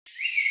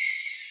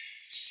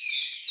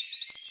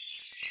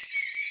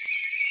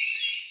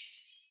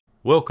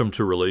Welcome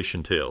to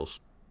Relation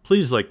Tales.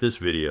 Please like this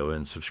video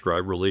and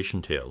subscribe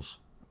Relation Tales.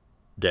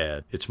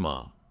 Dad, it's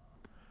Mom.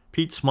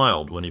 Pete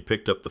smiled when he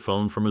picked up the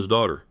phone from his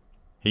daughter.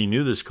 He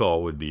knew this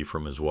call would be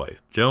from his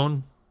wife,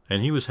 Joan,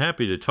 and he was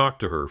happy to talk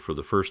to her for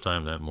the first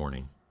time that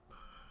morning.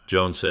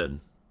 Joan said,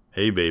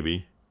 "Hey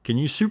baby, can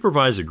you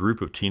supervise a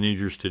group of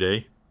teenagers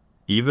today?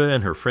 Eva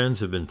and her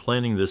friends have been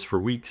planning this for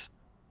weeks.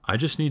 I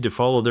just need to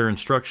follow their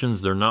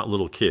instructions. They're not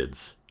little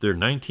kids. They're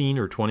 19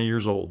 or 20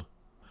 years old."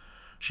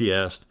 She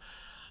asked,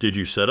 "Did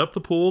you set up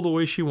the pool the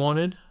way she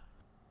wanted?"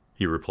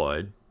 He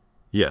replied,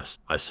 "Yes,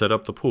 I set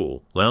up the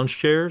pool, lounge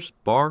chairs,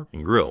 bar,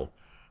 and grill.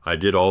 I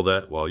did all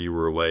that while you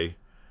were away.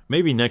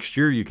 Maybe next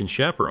year you can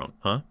chaperone,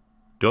 huh?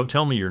 Don't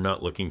tell me you're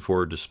not looking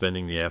forward to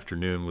spending the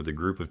afternoon with a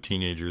group of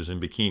teenagers in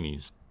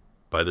bikinis.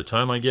 By the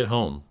time I get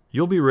home,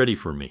 you'll be ready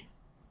for me.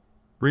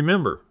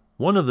 Remember,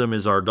 one of them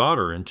is our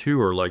daughter and two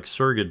are like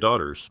surrogate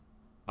daughters.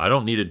 I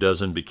don't need a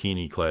dozen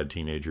bikini-clad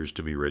teenagers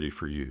to be ready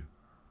for you.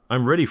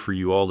 I'm ready for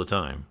you all the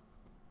time."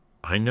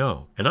 "I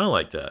know, and I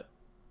like that.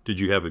 Did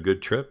you have a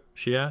good trip?"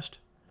 she asked.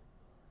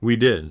 "We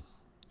did.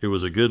 It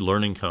was a good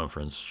learning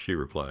conference," she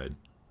replied.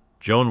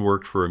 Joan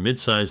worked for a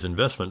mid-sized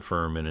investment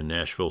firm in a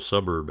Nashville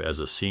suburb as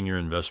a senior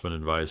investment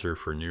advisor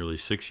for nearly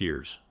 6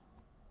 years.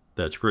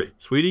 "That's great.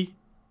 Sweetie,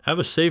 have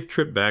a safe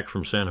trip back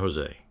from San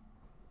Jose."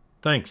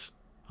 "Thanks.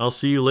 I'll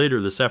see you later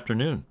this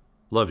afternoon.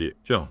 Love you,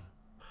 Joan."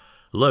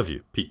 "Love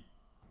you, Pete."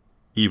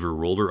 Eva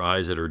rolled her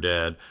eyes at her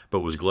dad, but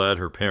was glad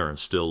her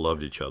parents still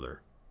loved each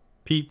other.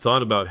 Pete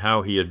thought about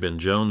how he had been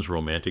Joan's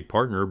romantic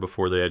partner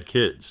before they had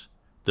kids,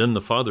 then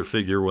the father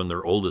figure when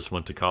their oldest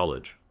went to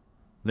college.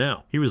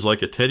 Now, he was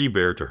like a teddy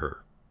bear to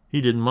her.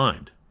 He didn't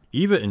mind.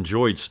 Eva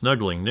enjoyed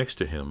snuggling next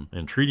to him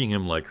and treating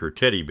him like her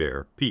teddy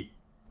bear, Pete.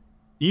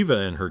 Eva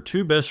and her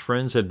two best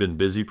friends had been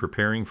busy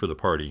preparing for the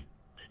party.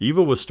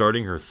 Eva was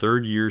starting her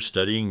 3rd year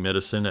studying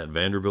medicine at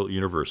Vanderbilt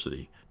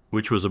University,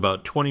 which was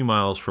about 20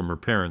 miles from her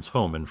parents'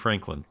 home in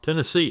Franklin,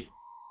 Tennessee.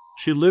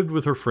 She lived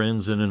with her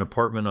friends in an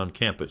apartment on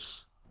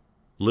campus.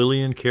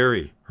 Lily and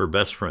Carrie, her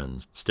best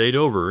friends, stayed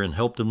over and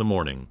helped in the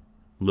morning.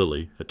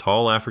 Lily, a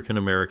tall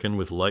African-American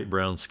with light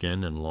brown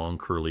skin and long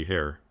curly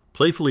hair,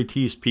 playfully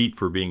teased Pete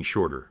for being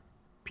shorter.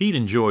 Pete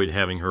enjoyed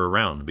having her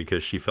around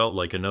because she felt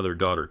like another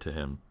daughter to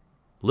him.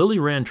 Lily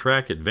ran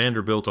track at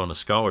Vanderbilt on a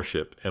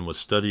scholarship and was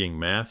studying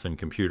math and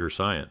computer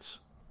science.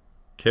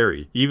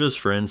 Carrie, Eva's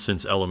friend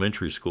since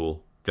elementary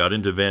school, got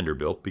into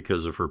Vanderbilt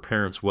because of her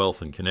parents'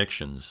 wealth and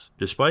connections,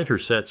 despite her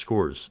set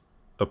scores.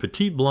 A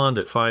petite blonde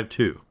at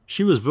 5'2",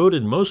 she was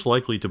voted most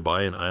likely to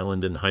buy an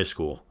island in high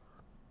school.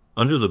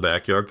 Under the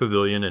backyard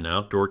pavilion and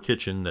outdoor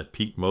kitchen that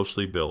Pete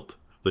mostly built,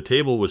 the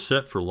table was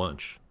set for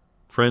lunch.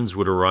 Friends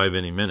would arrive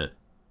any minute.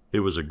 It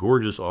was a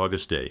gorgeous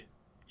August day.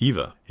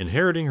 Eva,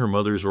 inheriting her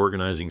mother's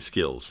organizing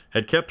skills,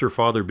 had kept her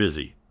father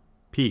busy.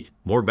 Pete,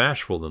 more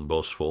bashful than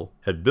boastful,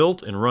 had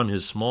built and run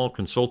his small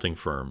consulting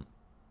firm.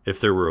 If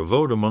there were a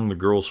vote among the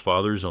girls'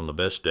 fathers on the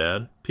best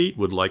dad, Pete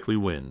would likely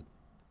win.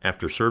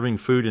 After serving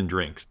food and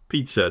drinks,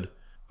 Pete said,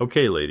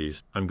 "Okay,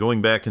 ladies, I'm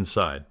going back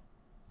inside.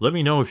 Let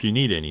me know if you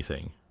need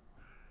anything."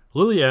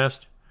 Lily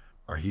asked,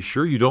 "Are you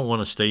sure you don't want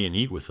to stay and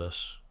eat with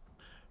us?"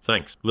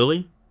 "Thanks,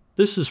 Lily.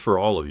 This is for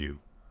all of you.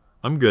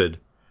 I'm good.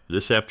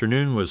 This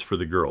afternoon was for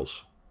the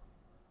girls."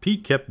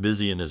 Pete kept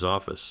busy in his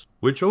office,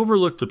 which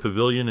overlooked the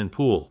pavilion and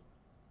pool.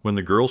 When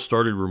the girls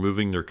started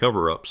removing their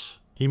cover-ups,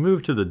 he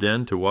moved to the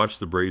den to watch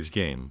the Braves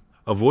game,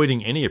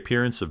 avoiding any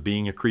appearance of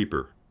being a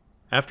creeper.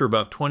 After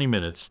about 20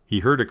 minutes,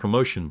 he heard a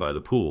commotion by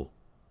the pool.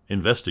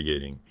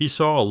 Investigating, he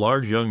saw a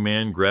large young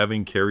man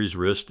grabbing Carrie's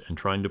wrist and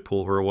trying to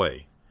pull her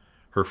away.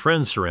 Her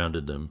friends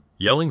surrounded them,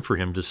 yelling for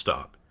him to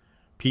stop.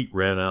 Pete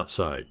ran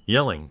outside,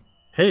 yelling,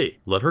 "Hey,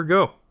 let her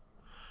go!"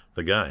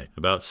 The guy,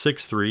 about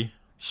 6'3",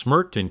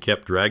 smirked and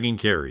kept dragging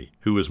Carrie,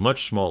 who was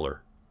much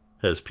smaller.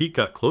 As Pete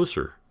got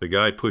closer, the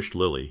guy pushed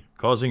Lily,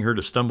 causing her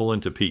to stumble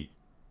into Pete.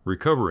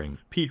 Recovering,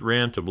 Pete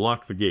ran to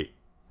block the gate.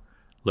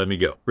 "Let me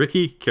go."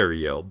 "Ricky,"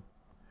 Carrie yelled.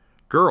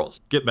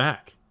 "Girls, get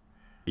back."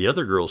 The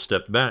other girls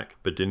stepped back,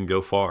 but didn't go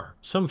far,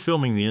 some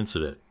filming the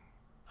incident.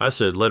 "I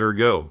said let her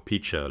go,"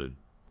 Pete shouted.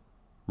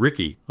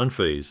 Ricky,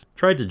 unfazed,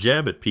 tried to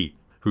jab at Pete,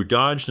 who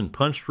dodged and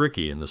punched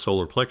Ricky in the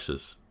solar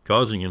plexus,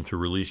 causing him to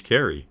release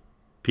Carrie.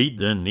 Pete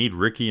then kneed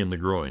Ricky in the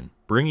groin,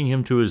 bringing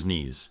him to his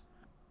knees.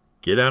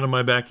 "Get out of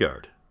my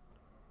backyard."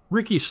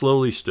 Ricky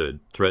slowly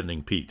stood,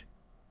 threatening Pete.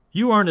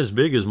 "You aren't as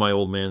big as my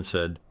old man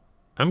said.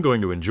 I'm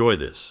going to enjoy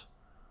this."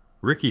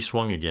 Ricky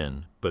swung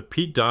again, but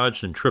Pete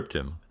dodged and tripped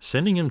him,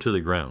 sending him to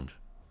the ground.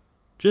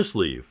 "Just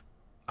leave.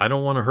 I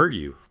don't want to hurt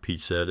you,"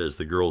 Pete said as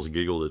the girls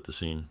giggled at the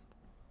scene.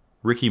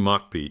 Ricky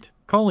mocked Pete,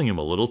 calling him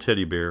a little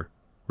teddy bear.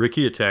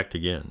 Ricky attacked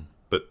again,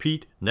 but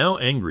Pete, now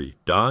angry,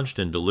 dodged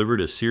and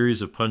delivered a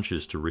series of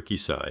punches to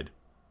Ricky's side.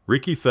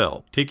 Ricky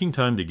fell, taking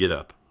time to get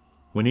up.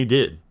 When he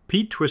did,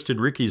 Pete twisted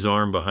Ricky's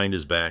arm behind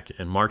his back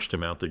and marched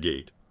him out the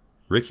gate.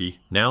 Ricky,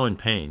 now in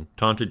pain,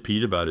 taunted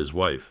Pete about his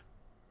wife.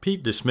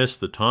 Pete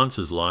dismissed the taunts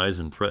as lies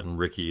and threatened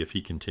Ricky if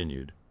he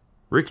continued.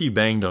 Ricky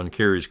banged on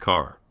Carrie's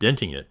car,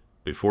 denting it,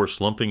 before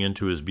slumping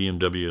into his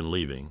BMW and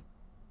leaving.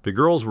 The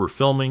girls were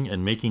filming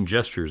and making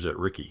gestures at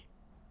Ricky.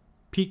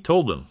 Pete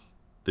told them,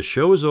 "The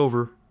show is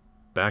over.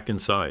 Back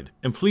inside.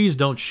 And please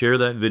don't share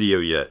that video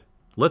yet.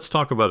 Let's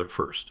talk about it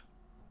first."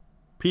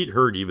 Pete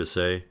heard Eva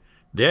say,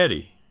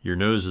 "Daddy, your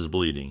nose is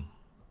bleeding."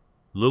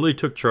 Lily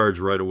took charge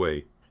right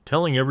away,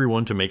 telling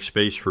everyone to make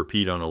space for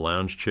Pete on a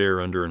lounge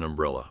chair under an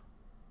umbrella.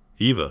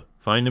 "Eva,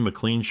 find him a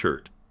clean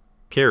shirt.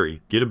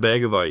 Carrie, get a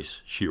bag of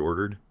ice," she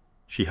ordered.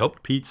 She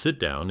helped Pete sit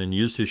down and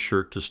used his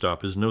shirt to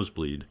stop his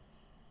nosebleed.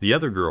 The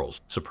other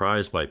girls,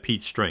 surprised by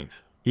Pete's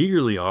strength,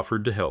 eagerly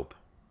offered to help,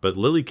 but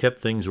Lily kept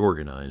things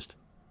organized.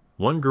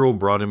 One girl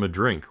brought him a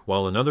drink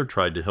while another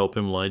tried to help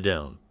him lie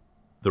down.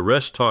 The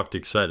rest talked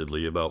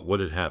excitedly about what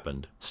had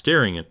happened,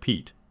 staring at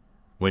Pete.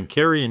 When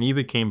Carrie and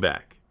Eva came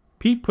back,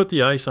 Pete put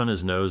the ice on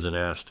his nose and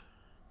asked,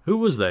 "Who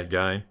was that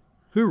guy?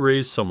 Who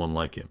raised someone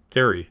like him?"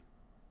 "Carrie,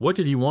 what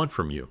did he want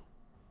from you?"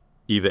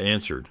 Eva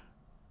answered,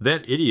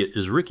 "That idiot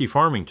is Ricky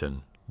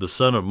Farmington, the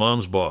son of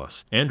Mom's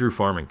boss, Andrew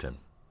Farmington."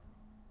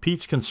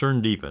 Pete's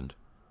concern deepened.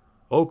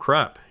 Oh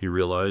crap, he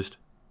realized.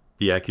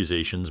 The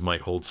accusations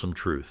might hold some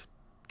truth.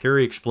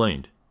 Carrie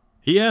explained,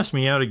 "He asked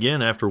me out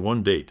again after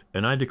one date,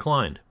 and I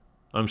declined.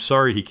 I'm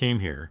sorry he came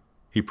here.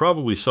 He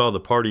probably saw the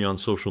party on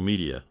social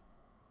media."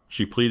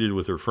 She pleaded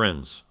with her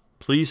friends,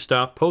 "Please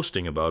stop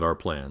posting about our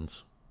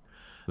plans."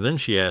 Then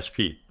she asked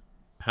Pete,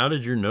 "How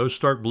did your nose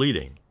start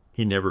bleeding?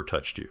 He never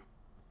touched you."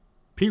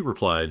 Pete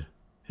replied,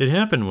 "It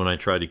happened when I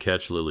tried to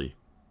catch Lily.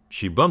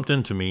 She bumped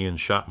into me and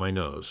shot my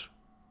nose."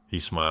 He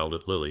smiled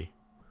at Lily.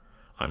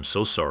 "I'm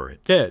so sorry,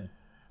 Dad.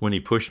 When he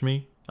pushed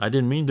me, I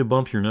didn't mean to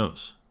bump your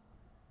nose."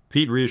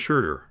 Pete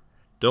reassured her,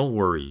 "Don't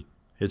worry,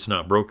 it's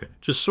not broken,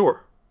 just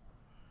sore."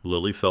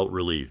 Lily felt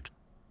relieved.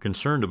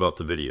 Concerned about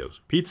the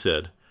videos, Pete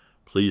said,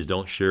 "Please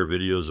don't share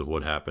videos of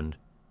what happened.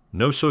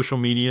 No social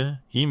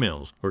media,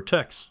 emails, or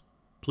texts.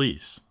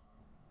 Please."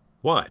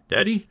 "Why,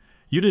 Daddy?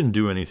 You didn't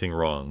do anything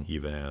wrong,"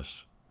 Eva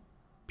asked.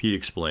 Pete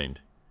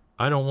explained,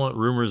 "I don't want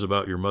rumors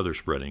about your mother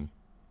spreading.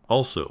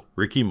 Also,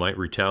 Ricky might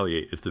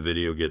retaliate if the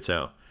video gets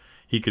out.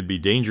 He could be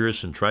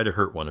dangerous and try to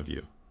hurt one of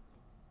you."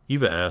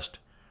 Eva asked,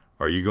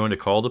 "Are you going to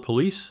call the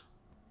police?"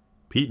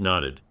 Pete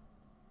nodded.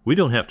 "We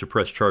don't have to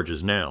press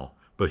charges now,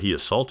 but he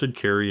assaulted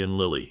Carrie and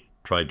Lily,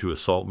 tried to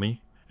assault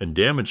me, and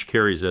damaged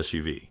Carrie's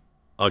SUV.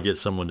 I'll get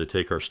someone to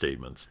take our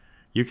statements.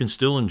 You can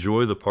still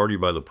enjoy the party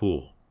by the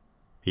pool."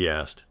 He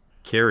asked,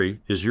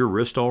 "Carrie, is your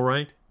wrist all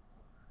right?"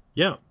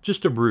 "Yeah,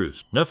 just a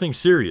bruise. Nothing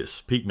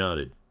serious," Pete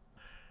nodded.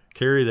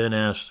 Carrie then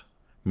asked,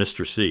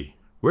 "Mr. C,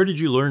 where did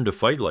you learn to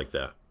fight like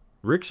that?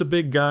 Rick's a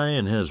big guy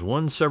and has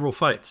won several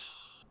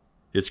fights."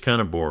 "It's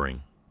kind of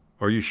boring.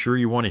 Are you sure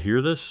you want to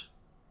hear this?"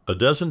 A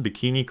dozen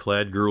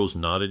bikini-clad girls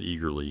nodded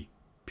eagerly.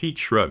 Pete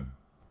shrugged.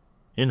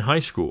 "In high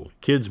school,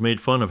 kids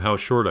made fun of how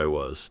short I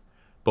was.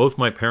 Both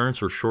my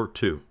parents are short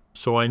too,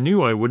 so I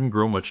knew I wouldn't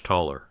grow much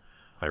taller.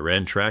 I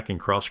ran track and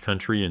cross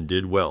country and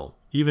did well,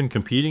 even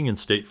competing in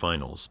state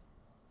finals.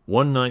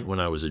 One night when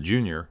I was a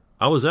junior,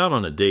 I was out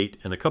on a date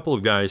and a couple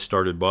of guys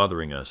started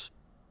bothering us.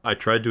 I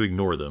tried to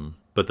ignore them,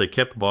 but they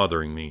kept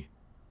bothering me.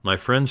 My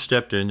friend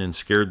stepped in and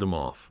scared them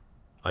off.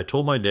 I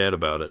told my dad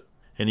about it,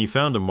 and he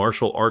found a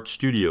martial arts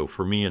studio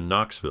for me in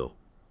Knoxville.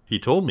 He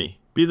told me,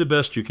 'Be the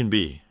best you can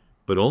be,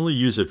 but only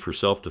use it for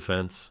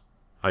self-defense.'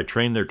 I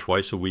trained there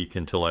twice a week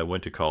until I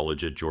went to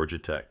college at Georgia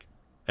Tech.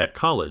 At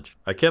college,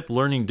 I kept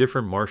learning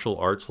different martial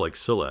arts like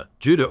Silat,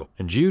 Judo,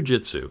 and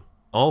Jiu-Jitsu,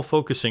 all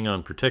focusing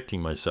on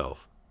protecting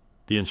myself.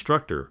 The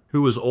instructor,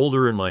 who was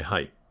older in my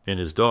height, and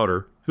his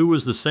daughter, who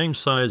was the same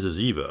size as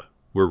Eva,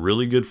 were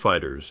really good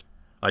fighters.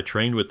 I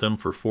trained with them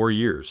for 4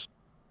 years.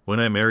 When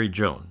I married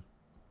Joan,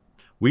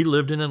 we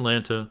lived in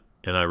Atlanta,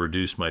 and I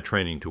reduced my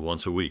training to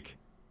once a week.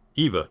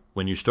 Eva,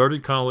 when you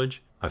started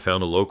college, I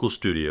found a local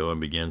studio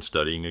and began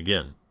studying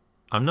again.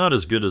 I'm not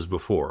as good as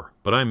before,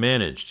 but I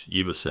managed,"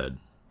 Eva said.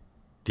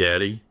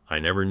 "Daddy, I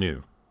never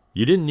knew.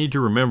 You didn't need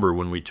to remember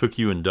when we took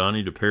you and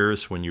Donnie to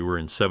Paris when you were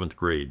in 7th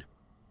grade.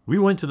 We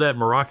went to that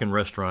Moroccan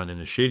restaurant in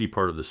a shady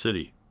part of the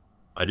city.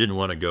 I didn't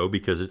want to go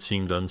because it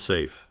seemed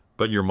unsafe,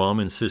 but your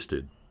mom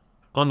insisted.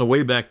 On the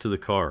way back to the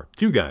car,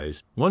 2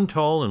 guys, one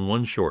tall and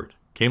one short,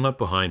 came up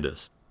behind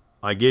us.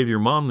 I gave your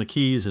mom the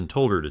keys and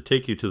told her to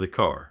take you to the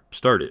car,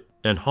 start it,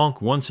 and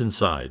honk once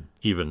inside,"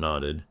 Eva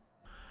nodded.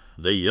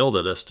 "They yelled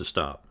at us to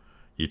stop.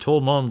 You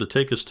told Mom to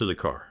take us to the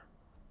car."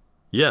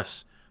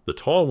 "Yes, the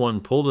tall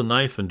one pulled a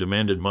knife and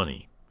demanded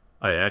money.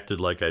 I acted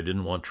like I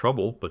didn't want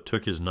trouble, but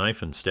took his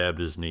knife and stabbed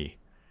his knee.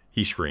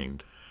 He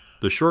screamed.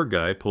 The short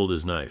guy pulled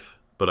his knife,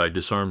 but I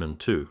disarmed him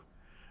too.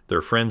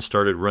 Their friends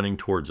started running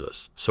towards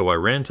us, so I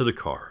ran to the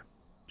car.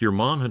 Your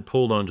mom had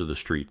pulled onto the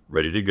street,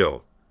 ready to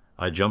go.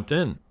 I jumped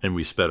in, and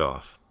we sped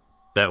off.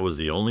 That was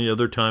the only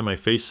other time I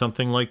faced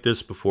something like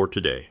this before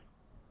today."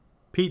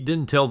 Pete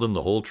didn't tell them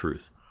the whole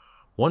truth.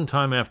 One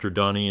time after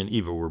Donnie and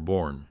Eva were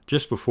born,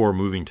 just before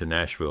moving to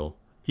Nashville,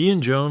 he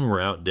and Joan were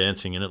out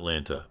dancing in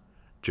Atlanta.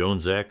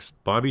 Joan's ex,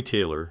 Bobby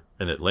Taylor,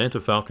 an Atlanta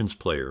Falcons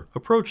player,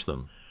 approached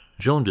them.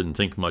 Joan didn't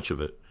think much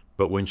of it,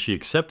 but when she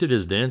accepted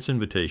his dance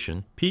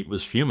invitation, Pete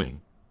was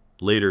fuming.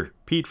 Later,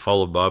 Pete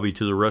followed Bobby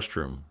to the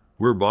restroom,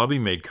 where Bobby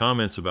made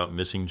comments about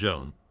missing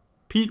Joan.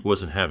 Pete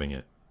wasn't having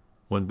it.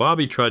 When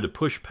Bobby tried to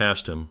push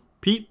past him,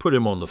 Pete put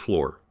him on the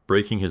floor,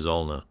 breaking his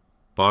ulna.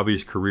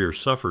 Bobby's career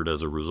suffered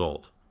as a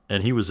result,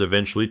 and he was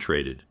eventually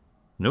traded.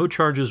 No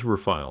charges were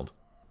filed.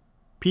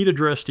 Pete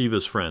addressed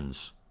Eva's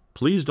friends.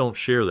 Please don't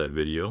share that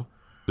video.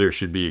 There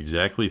should be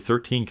exactly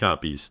 13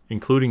 copies,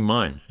 including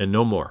mine, and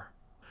no more.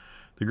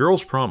 The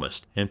girls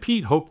promised, and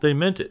Pete hoped they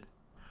meant it.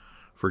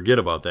 Forget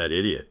about that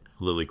idiot,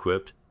 Lily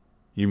quipped.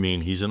 You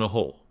mean he's in a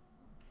hole.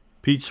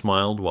 Pete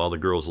smiled while the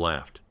girls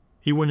laughed.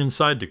 He went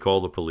inside to call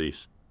the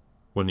police.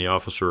 When the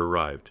officer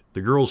arrived,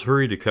 the girls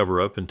hurried to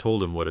cover up and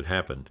told him what had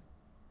happened.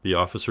 The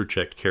officer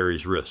checked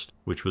Carrie's wrist,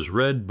 which was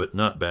red but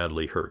not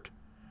badly hurt.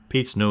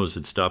 Pete's nose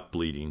had stopped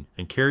bleeding,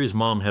 and Carrie's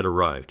mom had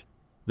arrived.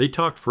 They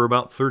talked for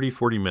about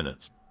 30-40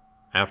 minutes.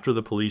 After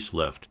the police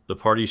left, the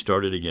party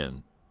started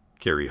again.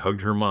 Carrie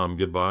hugged her mom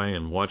goodbye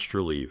and watched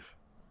her leave.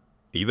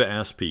 Eva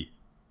asked Pete,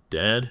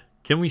 Dad,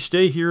 can we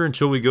stay here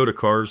until we go to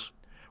Cars?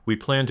 We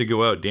plan to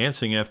go out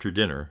dancing after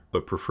dinner,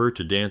 but prefer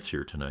to dance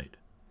here tonight.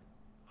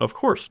 Of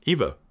course,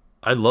 Eva.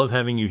 I love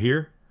having you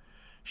here.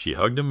 She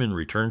hugged him and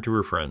returned to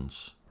her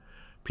friends.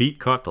 Pete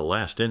caught the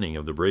last inning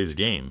of the Braves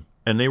game,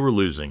 and they were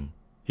losing.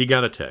 He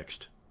got a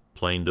text.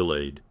 Plane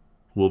delayed.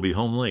 We'll be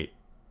home late.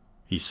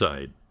 He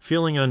sighed,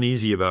 feeling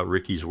uneasy about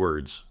Ricky's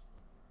words.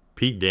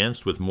 Pete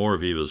danced with more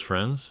of Eva's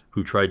friends,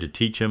 who tried to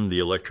teach him the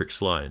electric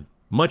slide,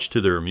 much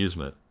to their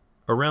amusement.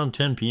 Around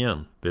 10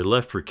 p.m., they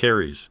left for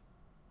Carrie's.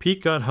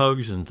 Pete got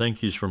hugs and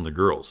thank yous from the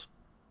girls.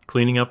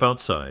 Cleaning up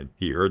outside,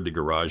 he heard the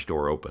garage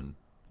door open.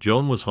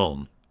 Joan was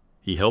home.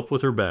 He helped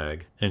with her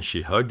bag, and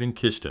she hugged and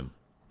kissed him.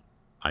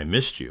 I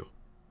missed you.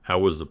 How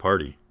was the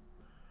party?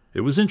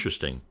 It was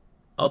interesting.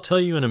 I'll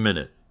tell you in a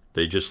minute.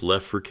 They just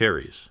left for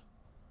Carrie's.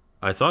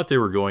 I thought they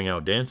were going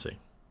out dancing.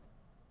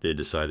 They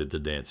decided to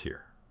dance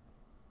here.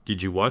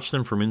 Did you watch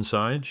them from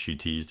inside? She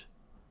teased.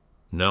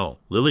 No,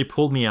 Lily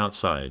pulled me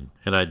outside,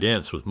 and I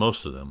danced with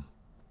most of them.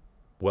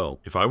 Well,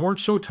 if I weren't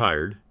so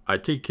tired,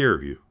 I'd take care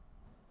of you.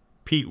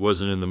 Pete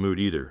wasn't in the mood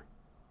either.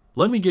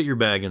 Let me get your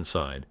bag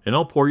inside, and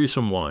I'll pour you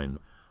some wine.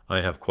 I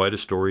have quite a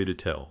story to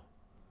tell.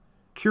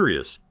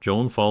 Curious,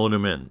 Joan followed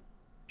him in.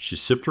 She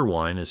sipped her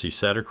wine as he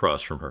sat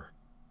across from her.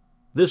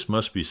 This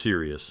must be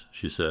serious,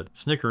 she said,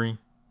 snickering.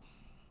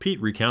 Pete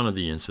recounted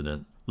the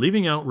incident,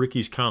 leaving out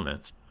Ricky's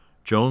comments.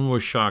 Joan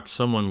was shocked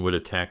someone would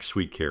attack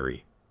Sweet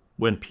Carrie.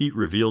 When Pete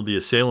revealed the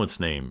assailant's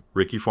name,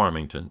 Ricky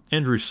Farmington,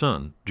 Andrew's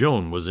son,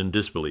 Joan was in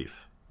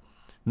disbelief.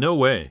 No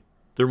way.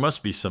 There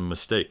must be some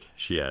mistake,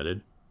 she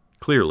added.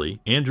 Clearly,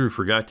 Andrew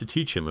forgot to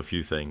teach him a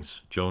few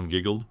things, Joan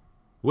giggled.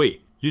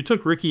 Wait, you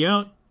took Ricky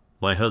out?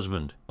 My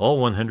husband, all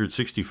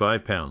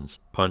 165 pounds,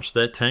 punched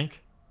that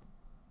tank?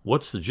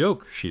 What's the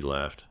joke? She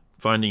laughed,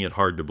 finding it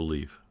hard to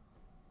believe.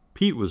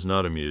 Pete was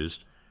not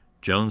amused.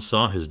 Joan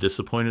saw his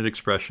disappointed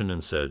expression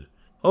and said,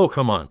 Oh,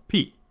 come on,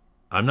 Pete.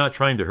 I'm not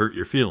trying to hurt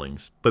your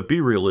feelings, but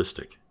be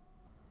realistic.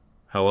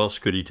 How else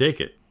could he take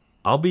it?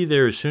 I'll be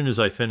there as soon as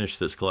I finish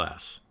this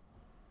glass.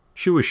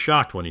 She was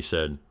shocked when he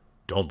said,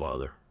 Don't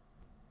bother.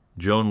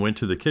 Joan went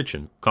to the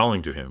kitchen,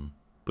 calling to him,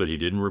 but he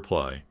didn't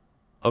reply.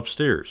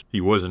 Upstairs,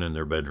 he wasn't in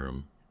their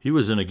bedroom. He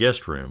was in a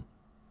guest room.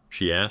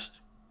 She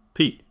asked,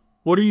 Pete,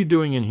 what are you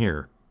doing in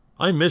here?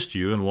 I missed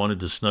you and wanted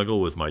to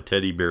snuggle with my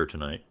teddy bear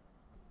tonight.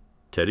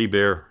 Teddy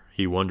bear,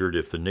 he wondered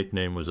if the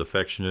nickname was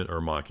affectionate or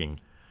mocking.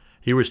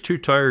 He was too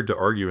tired to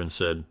argue and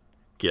said,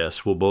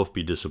 Guess we'll both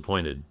be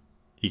disappointed.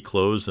 He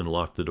closed and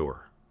locked the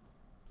door.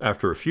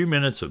 After a few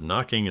minutes of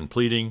knocking and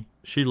pleading,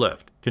 she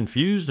left,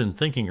 confused and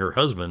thinking her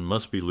husband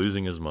must be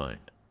losing his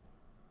mind.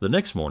 The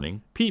next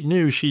morning, Pete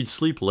knew she'd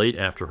sleep late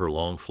after her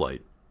long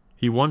flight.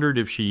 He wondered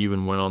if she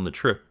even went on the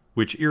trip,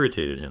 which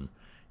irritated him.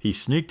 He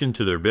sneaked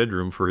into their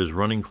bedroom for his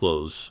running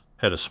clothes,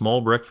 had a small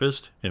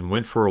breakfast, and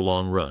went for a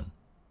long run.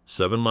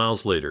 7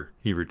 miles later,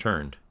 he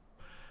returned.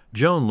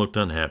 Joan looked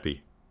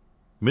unhappy.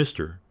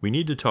 Mister, we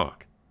need to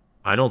talk.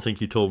 I don't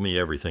think you told me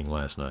everything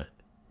last night.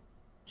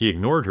 He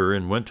ignored her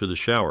and went to the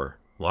shower,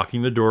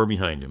 locking the door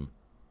behind him.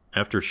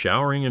 After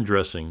showering and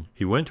dressing,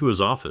 he went to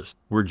his office,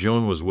 where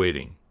Joan was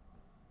waiting.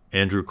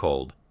 Andrew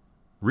called.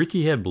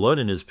 Ricky had blood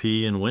in his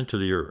pee and went to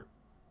the ER.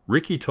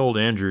 Ricky told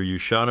Andrew you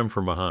shot him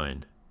from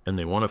behind, and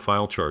they want to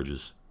file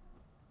charges.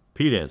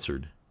 Pete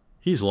answered.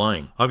 He's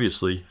lying,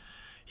 obviously.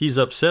 He's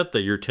upset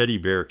that your teddy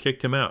bear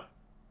kicked him out.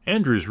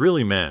 Andrew's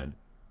really mad.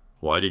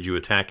 Why did you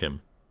attack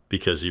him?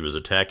 Because he was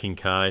attacking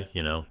Kai,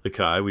 the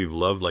Kai we've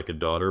loved like a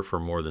daughter for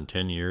more than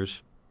 10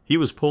 years. He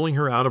was pulling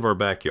her out of our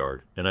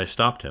backyard, and I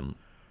stopped him.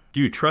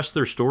 Do you trust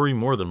their story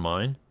more than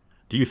mine?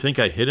 Do you think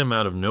I hit him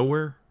out of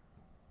nowhere?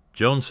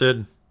 Joan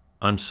said,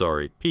 I'm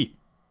sorry, Pete.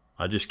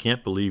 I just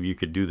can't believe you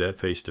could do that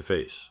face to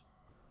face.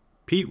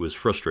 Pete was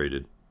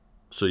frustrated.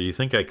 So you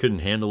think I couldn't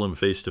handle him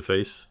face to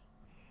face?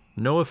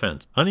 No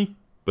offense, honey,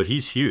 but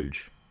he's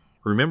huge.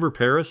 Remember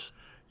Paris?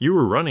 You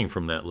were running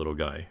from that little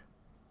guy.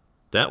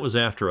 That was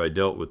after I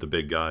dealt with the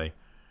big guy.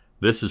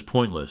 This is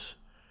pointless.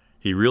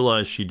 He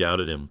realized she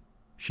doubted him.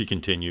 She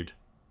continued,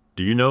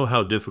 Do you know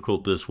how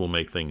difficult this will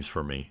make things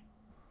for me?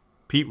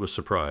 Pete was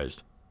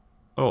surprised.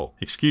 Oh,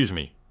 excuse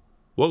me.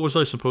 What was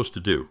I supposed to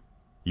do?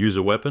 Use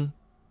a weapon?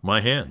 My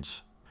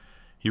hands.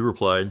 He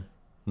replied,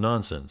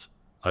 Nonsense.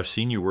 I've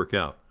seen you work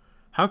out.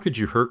 How could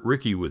you hurt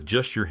Ricky with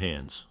just your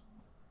hands?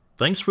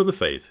 Thanks for the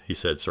faith, he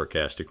said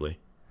sarcastically.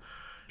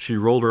 She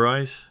rolled her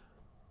eyes.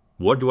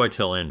 What do I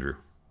tell Andrew?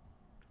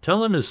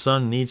 Tell him his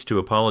son needs to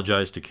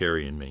apologize to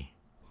Carrie and me.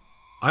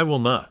 I will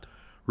not.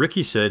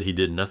 Ricky said he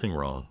did nothing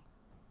wrong.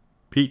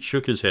 Pete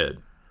shook his head.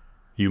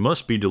 You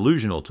must be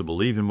delusional to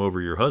believe him over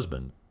your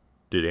husband.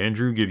 Did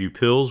Andrew give you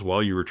pills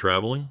while you were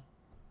traveling?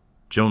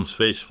 Joan's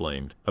face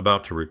flamed,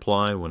 about to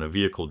reply when a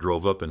vehicle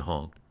drove up and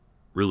honked.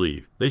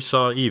 Relieved, they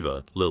saw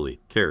Eva, Lily,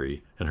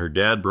 Carrie, and her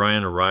dad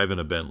Brian arrive in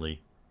a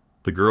Bentley.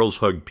 The girls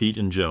hugged Pete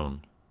and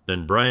Joan.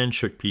 Then Brian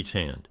shook Pete's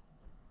hand.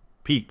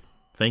 Pete,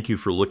 thank you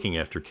for looking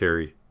after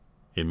Carrie.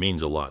 It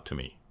means a lot to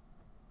me.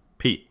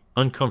 Pete,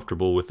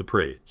 uncomfortable with the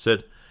praise,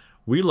 said,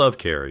 We love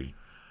Carrie.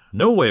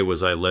 No way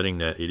was I letting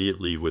that idiot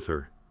leave with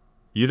her.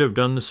 You'd have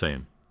done the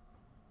same.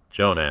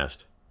 Joan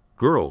asked,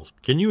 Girls,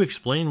 can you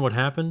explain what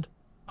happened?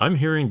 I'm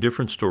hearing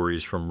different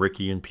stories from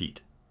Ricky and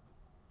Pete.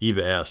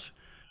 Eva asked,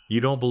 You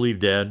don't believe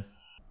Dad?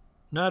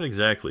 Not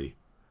exactly.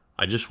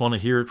 I just want to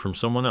hear it from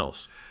someone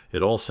else.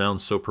 It all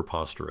sounds so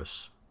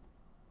preposterous.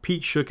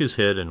 Pete shook his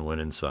head and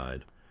went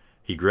inside.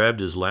 He grabbed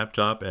his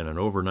laptop and an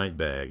overnight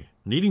bag,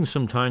 needing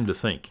some time to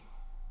think.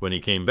 When he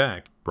came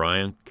back,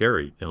 Brian,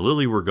 Carrie, and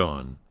Lily were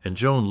gone, and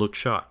Joan looked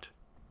shocked.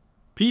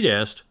 Pete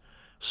asked,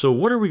 So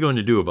what are we going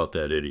to do about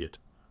that idiot?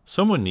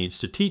 Someone needs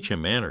to teach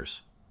him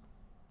manners.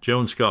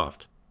 Joan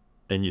scoffed.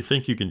 And you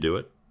think you can do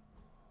it?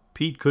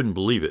 Pete couldn't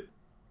believe it.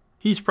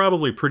 He's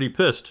probably pretty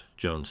pissed,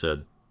 Joan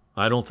said.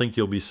 I don't think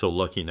you'll be so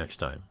lucky next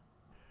time.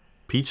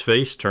 Pete's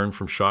face turned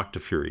from shock to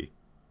fury.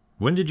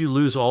 When did you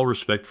lose all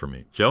respect for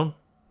me, Joan?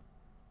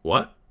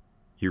 What?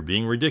 You're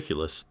being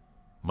ridiculous.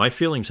 My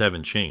feelings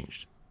haven't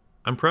changed.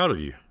 I'm proud of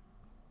you.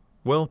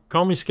 Well,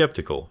 call me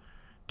skeptical.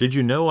 Did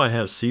you know I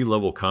have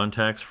C-level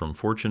contacts from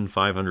Fortune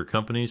 500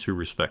 companies who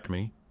respect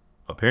me?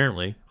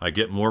 Apparently, I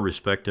get more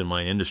respect in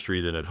my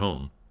industry than at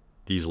home.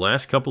 These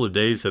last couple of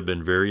days have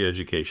been very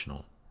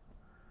educational.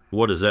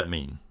 What does that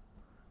mean?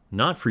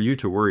 Not for you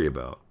to worry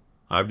about.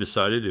 I've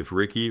decided if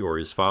Ricky or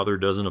his father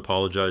doesn't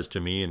apologize to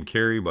me and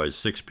Carrie by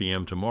 6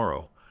 p.m.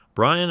 tomorrow,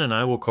 Brian and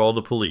I will call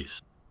the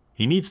police.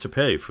 He needs to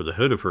pay for the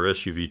hood of her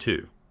SUV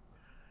too.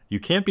 You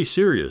can't be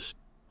serious.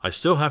 I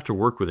still have to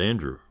work with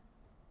Andrew.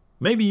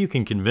 Maybe you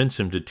can convince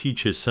him to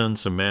teach his son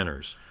some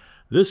manners.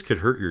 This could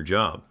hurt your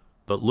job,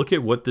 but look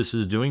at what this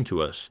is doing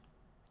to us.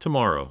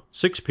 Tomorrow,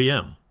 6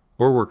 p.m.,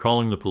 or we're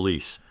calling the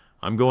police.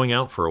 I'm going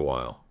out for a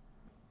while.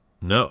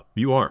 No,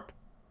 you aren't.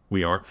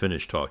 We aren't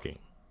finished talking.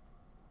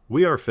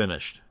 We are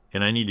finished,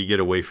 and I need to get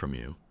away from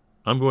you.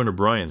 I'm going to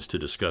Brian's to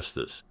discuss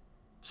this.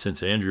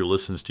 Since Andrew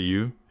listens to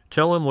you,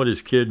 tell him what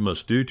his kid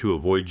must do to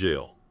avoid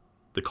jail.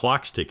 The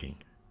clock's ticking.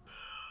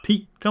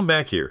 Pete, come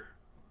back here.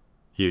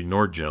 He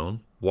ignored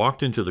Joan,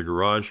 walked into the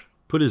garage,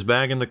 put his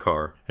bag in the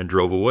car, and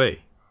drove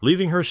away,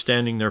 leaving her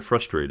standing there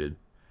frustrated.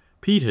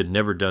 Pete had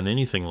never done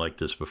anything like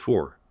this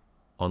before.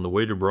 On the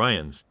way to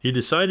Brian's, he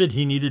decided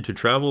he needed to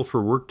travel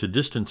for work to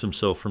distance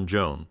himself from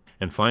Joan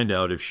and find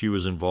out if she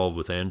was involved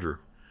with Andrew.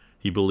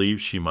 He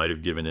believed she might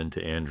have given in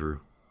to Andrew.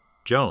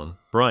 Joan,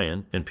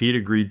 Brian, and Pete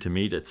agreed to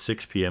meet at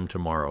 6 p.m.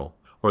 tomorrow,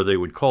 or they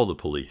would call the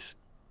police.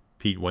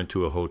 Pete went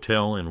to a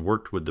hotel and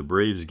worked with the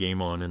Braves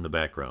game on in the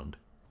background.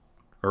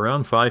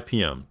 Around 5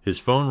 p.m., his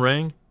phone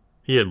rang.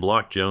 He had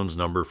blocked Joan's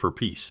number for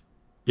peace.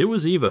 It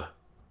was Eva.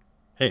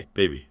 Hey,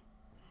 baby.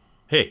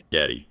 Hey,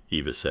 Daddy,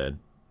 Eva said.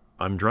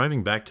 I'm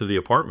driving back to the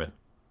apartment.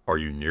 Are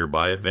you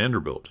nearby at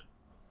Vanderbilt?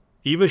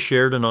 Eva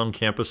shared an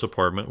on-campus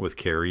apartment with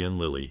Carrie and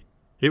Lily.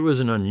 It was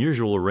an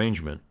unusual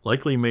arrangement,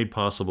 likely made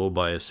possible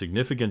by a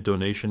significant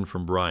donation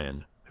from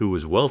Brian, who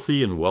was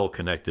wealthy and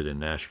well-connected in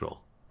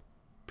Nashville.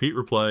 Pete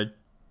replied,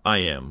 I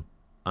am.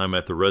 I'm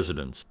at the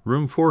residence,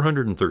 room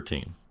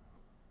 413.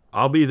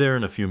 I'll be there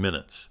in a few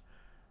minutes.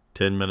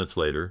 10 minutes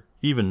later,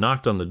 Eva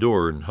knocked on the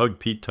door and hugged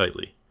Pete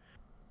tightly.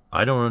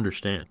 I don't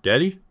understand.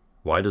 Daddy,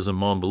 why doesn't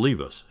Mom believe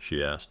us?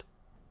 She asked.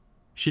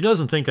 She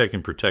doesn't think I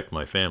can protect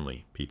my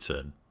family, Pete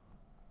said.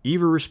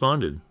 Eva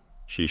responded,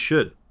 She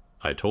should.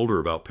 I told her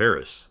about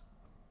Paris.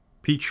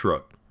 Pete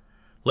shrugged.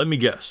 Let me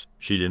guess,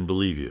 she didn't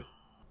believe you.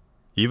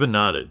 Eva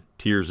nodded,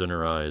 tears in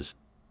her eyes.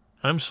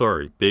 I'm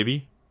sorry,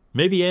 baby.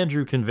 Maybe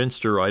Andrew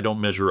convinced her I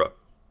don't measure up.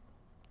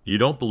 You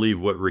don't believe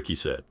what Ricky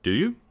said, do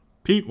you?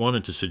 Pete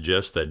wanted to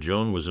suggest that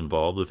Joan was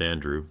involved with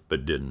Andrew,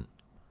 but didn't.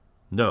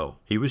 No,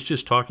 he was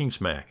just talking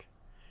smack.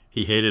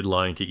 He hated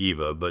lying to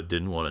Eva, but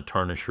didn't want to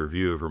tarnish her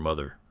view of her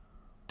mother.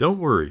 Don't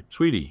worry,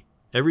 sweetie.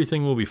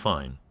 Everything will be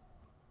fine.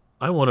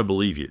 I want to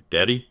believe you,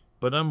 Daddy,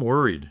 but I'm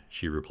worried,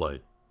 she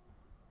replied.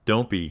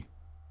 Don't be.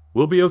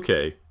 We'll be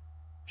okay.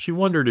 She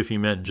wondered if he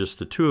meant just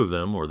the two of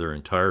them or their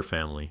entire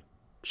family.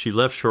 She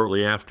left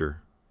shortly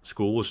after.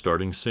 School was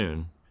starting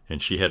soon,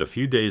 and she had a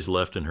few days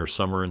left in her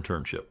summer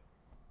internship.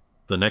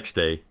 The next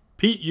day,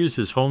 Pete used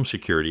his home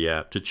security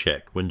app to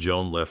check when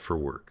Joan left for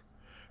work.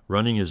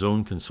 Running his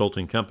own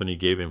consulting company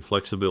gave him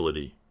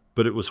flexibility,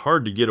 but it was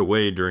hard to get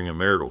away during a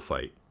marital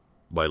fight.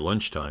 By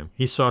lunchtime,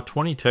 he saw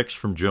 20 texts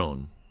from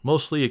Joan,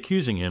 mostly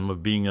accusing him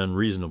of being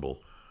unreasonable.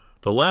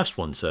 The last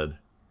one said,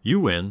 You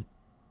win.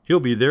 He'll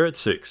be there at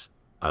 6.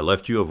 I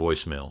left you a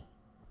voicemail.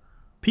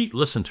 Pete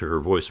listened to her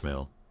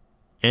voicemail.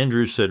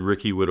 Andrew said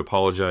Ricky would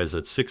apologize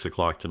at 6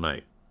 o'clock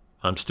tonight.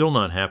 I'm still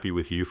not happy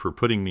with you for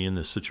putting me in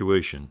this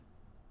situation.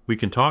 We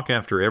can talk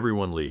after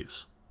everyone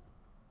leaves.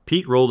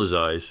 Pete rolled his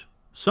eyes.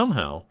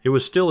 Somehow, it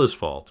was still his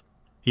fault.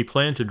 He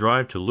planned to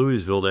drive to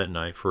Louisville that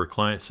night for a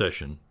client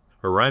session,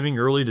 arriving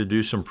early to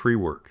do some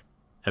pre-work.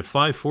 At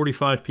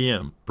 5:45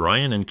 p.m.,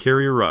 Brian and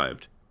Carrie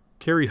arrived.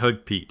 Carrie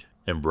hugged Pete,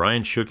 and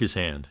Brian shook his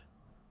hand.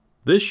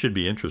 This should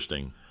be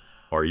interesting.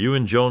 Are you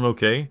and Joan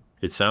okay?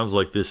 It sounds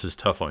like this is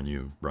tough on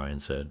you, Brian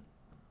said.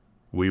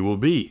 We will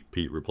be,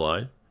 Pete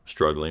replied,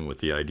 struggling with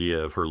the idea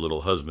of her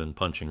little husband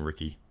punching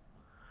Ricky.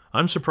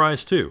 I'm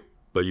surprised too,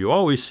 but you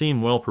always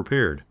seem well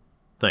prepared.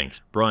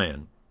 Thanks,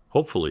 Brian.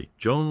 Hopefully,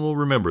 Joan will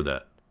remember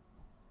that.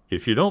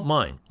 If you don't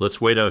mind,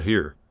 let's wait out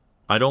here.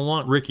 I don't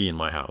want Ricky in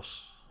my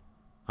house.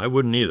 I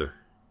wouldn't either.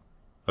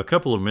 A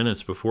couple of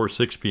minutes before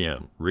 6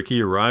 p.m.,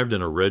 Ricky arrived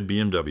in a red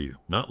BMW,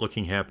 not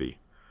looking happy.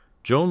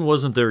 Joan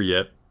wasn't there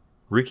yet.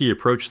 Ricky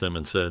approached them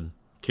and said,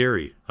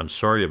 Carrie, I'm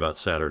sorry about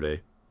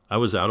Saturday. I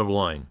was out of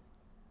line.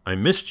 I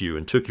missed you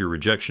and took your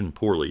rejection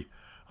poorly.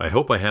 I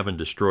hope I haven't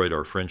destroyed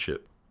our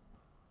friendship.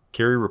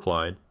 Carrie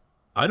replied,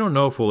 I don't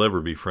know if we'll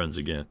ever be friends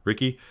again,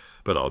 Ricky,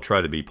 but I'll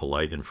try to be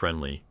polite and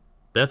friendly.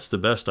 That's the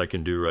best I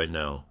can do right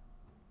now.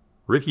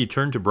 Ricky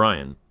turned to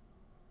Brian.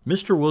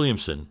 Mr.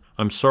 Williamson,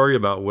 I'm sorry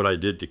about what I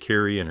did to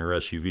Carrie and her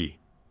SUV.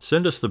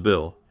 Send us the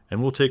bill,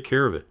 and we'll take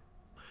care of it.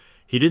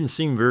 He didn't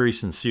seem very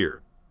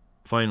sincere.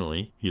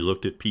 Finally, he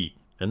looked at Pete,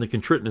 and the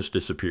contriteness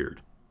disappeared.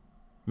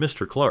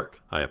 Mr.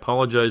 Clark, I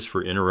apologize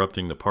for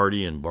interrupting the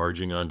party and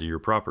barging onto your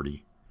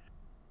property.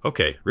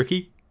 Okay,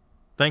 Ricky,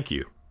 thank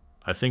you.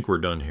 I think we're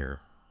done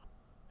here.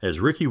 As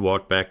Ricky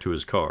walked back to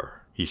his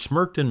car, he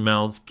smirked and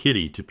mouthed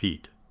kitty to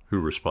Pete, who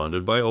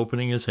responded by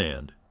opening his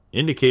hand,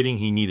 indicating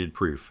he needed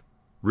proof.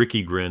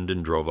 Ricky grinned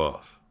and drove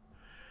off.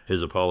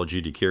 His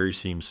apology to Carrie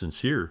seemed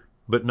sincere,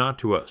 but not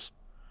to us.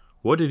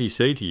 What did he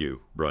say to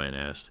you? Brian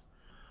asked.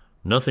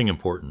 Nothing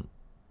important.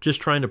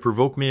 Just trying to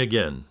provoke me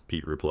again,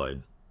 Pete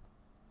replied.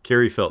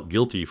 Carrie felt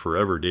guilty for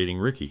ever dating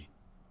Ricky.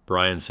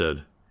 Brian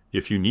said,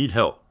 If you need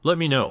help, let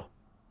me know.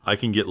 I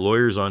can get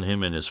lawyers on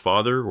him and his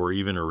father, or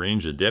even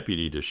arrange a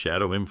deputy to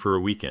shadow him for a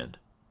weekend.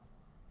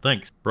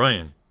 Thanks,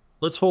 Brian.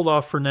 Let's hold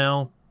off for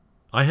now.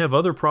 I have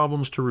other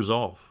problems to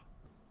resolve.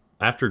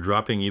 After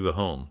dropping Eva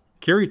home,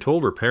 Carrie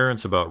told her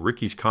parents about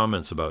Ricky's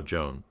comments about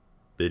Joan.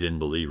 They didn't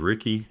believe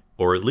Ricky,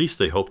 or at least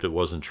they hoped it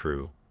wasn't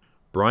true.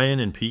 Brian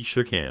and Pete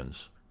shook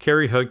hands.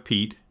 Carrie hugged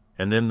Pete,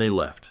 and then they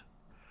left.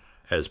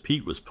 As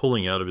Pete was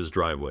pulling out of his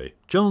driveway,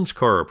 Joan's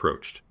car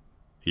approached.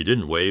 He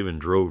didn't wave and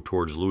drove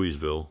towards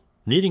Louisville,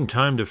 needing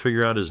time to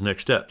figure out his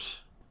next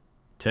steps.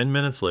 10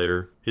 minutes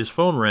later, his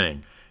phone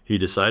rang. He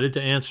decided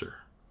to answer.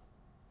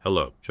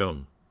 Hello,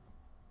 Joan.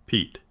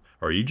 Pete,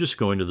 are you just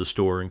going to the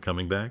store and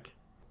coming back?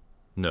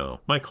 No,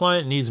 my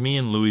client needs me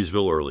in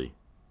Louisville early.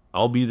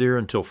 I'll be there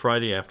until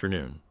Friday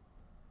afternoon.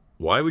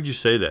 Why would you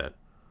say that?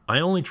 I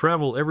only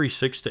travel every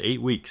 6 to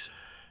 8 weeks.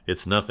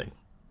 It's nothing.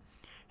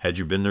 Had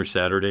you been there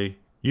Saturday,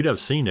 you'd have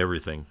seen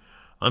everything.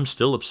 I'm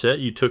still upset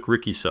you took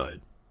Ricky's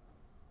side.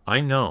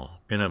 I know,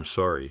 and I'm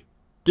sorry.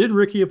 Did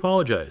Ricky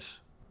apologize?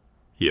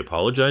 He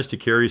apologized to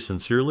Carrie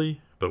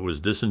sincerely, but was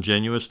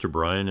disingenuous to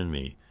Brian and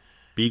me.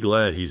 Be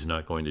glad he's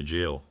not going to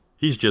jail.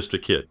 He's just a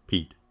kid,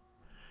 Pete.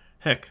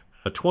 Heck,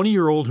 a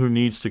 20-year-old who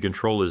needs to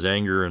control his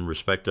anger and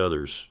respect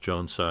others,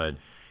 Joan sighed.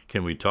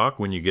 Can we talk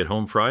when you get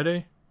home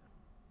Friday?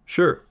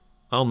 Sure,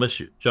 I'll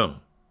miss you, Joan.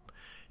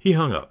 He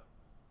hung up.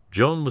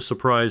 Joan was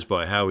surprised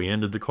by how he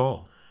ended the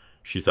call.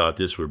 She thought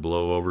this would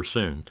blow over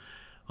soon.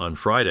 On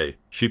Friday,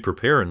 she'd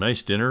prepare a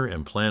nice dinner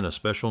and plan a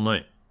special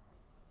night.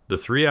 The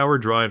 3-hour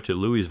drive to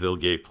Louisville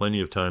gave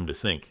plenty of time to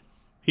think.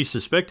 He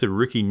suspected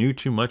Ricky knew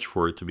too much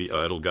for it to be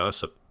idle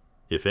gossip.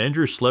 If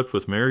Andrew slept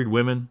with married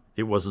women,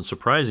 it wasn't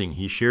surprising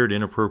he shared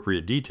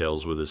inappropriate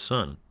details with his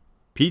son.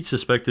 Pete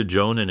suspected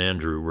Joan and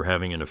Andrew were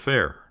having an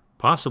affair,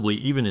 possibly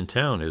even in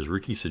town as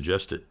Ricky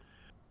suggested.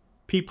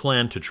 Pete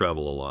planned to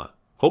travel a lot,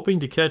 hoping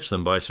to catch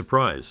them by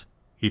surprise.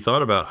 He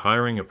thought about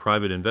hiring a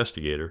private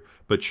investigator,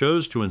 but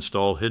chose to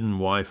install hidden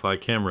Wi-Fi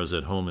cameras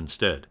at home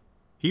instead.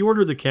 He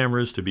ordered the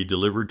cameras to be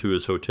delivered to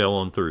his hotel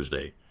on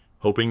Thursday,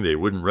 hoping they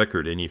wouldn't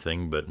record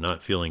anything but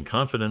not feeling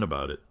confident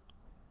about it.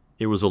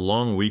 It was a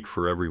long week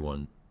for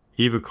everyone.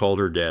 Eva called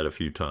her dad a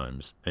few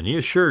times, and he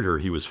assured her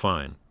he was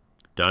fine.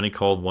 Donnie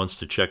called once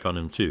to check on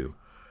him too.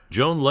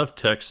 Joan left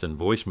texts and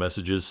voice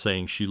messages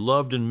saying she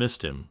loved and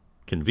missed him,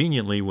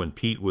 conveniently when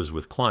Pete was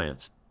with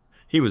clients.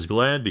 He was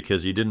glad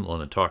because he didn't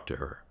want to talk to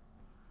her.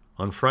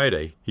 On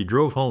Friday, he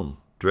drove home,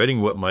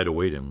 dreading what might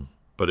await him,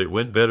 but it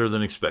went better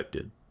than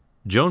expected.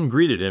 Joan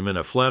greeted him in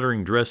a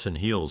flattering dress and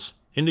heels,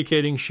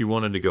 indicating she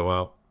wanted to go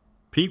out.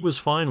 Pete was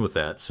fine with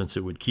that since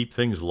it would keep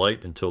things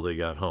light until they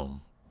got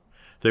home.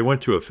 They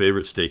went to a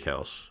favorite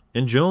steakhouse,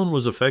 and Joan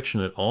was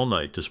affectionate all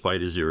night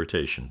despite his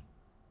irritation.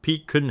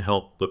 Pete couldn't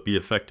help but be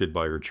affected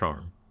by her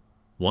charm.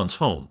 Once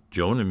home,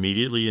 Joan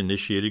immediately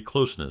initiated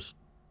closeness.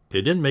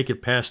 They didn't make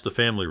it past the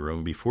family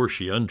room before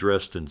she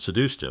undressed and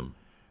seduced him.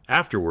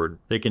 Afterward,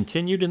 they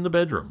continued in the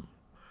bedroom.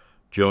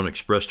 Joan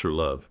expressed her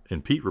love,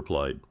 and Pete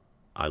replied,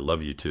 "I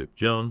love you too."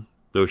 Joan,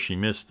 though she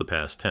missed the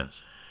past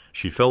tense,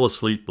 she fell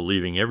asleep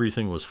believing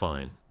everything was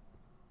fine.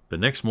 The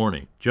next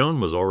morning, Joan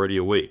was already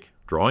awake,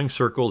 drawing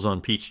circles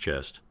on Pete's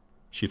chest.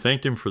 She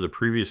thanked him for the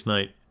previous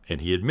night,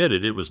 and he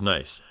admitted it was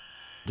nice.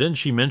 Then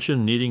she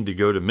mentioned needing to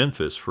go to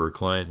Memphis for a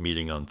client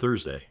meeting on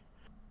Thursday.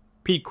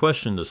 Pete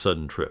questioned the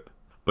sudden trip,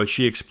 but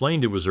she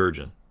explained it was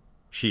urgent.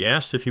 She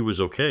asked if he was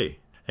okay,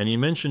 and he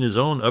mentioned his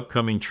own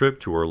upcoming trip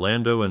to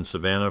Orlando and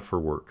Savannah for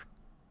work.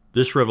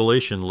 This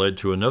revelation led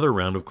to another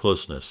round of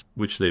closeness,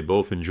 which they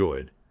both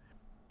enjoyed.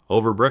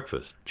 Over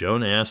breakfast,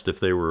 Joan asked if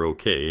they were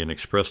okay and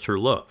expressed her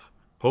love,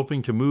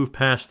 hoping to move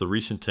past the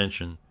recent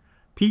tension.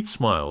 Pete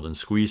smiled and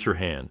squeezed her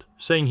hand,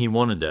 saying he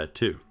wanted that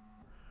too.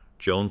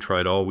 Joan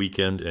tried all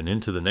weekend and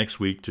into the next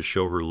week to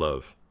show her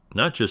love,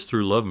 not just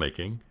through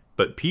lovemaking,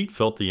 but Pete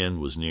felt the end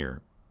was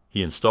near.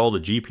 He installed a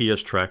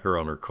GPS tracker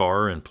on her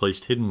car and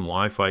placed hidden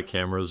Wi-Fi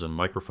cameras and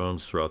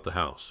microphones throughout the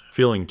house,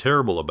 feeling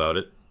terrible about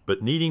it,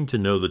 but needing to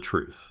know the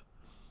truth.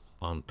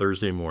 On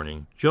Thursday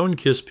morning, Joan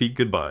kissed Pete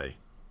goodbye.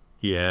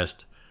 He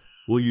asked,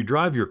 "Will you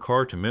drive your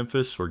car to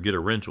Memphis or get a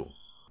rental?"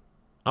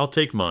 "I'll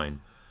take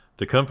mine.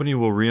 The company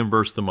will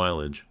reimburse the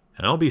mileage,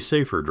 and I'll be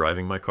safer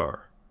driving my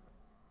car."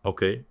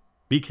 "Okay,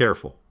 be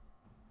careful."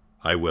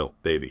 "I will,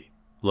 baby.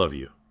 Love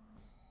you."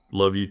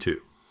 "Love you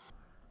too."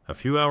 A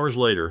few hours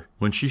later,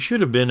 when she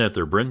should have been at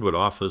their Brentwood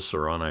office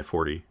or on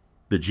I-40,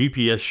 the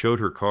GPS showed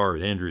her car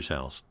at Andrew's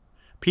house.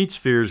 Pete's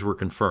fears were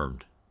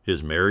confirmed.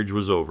 His marriage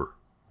was over.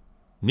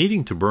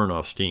 Needing to burn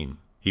off steam,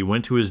 he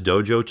went to his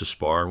dojo to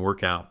spar and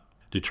work out,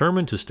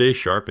 determined to stay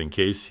sharp in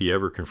case he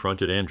ever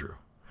confronted Andrew.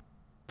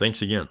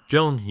 "Thanks again,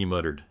 Joan," he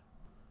muttered.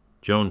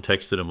 Joan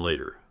texted him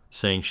later,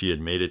 saying she had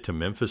made it to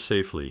Memphis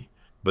safely,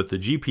 but the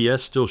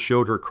GPS still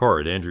showed her car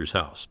at Andrew's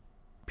house.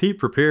 Pete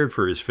prepared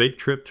for his fake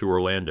trip to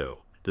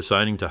Orlando,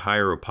 deciding to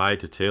hire a pie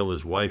to tail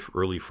his wife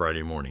early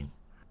Friday morning.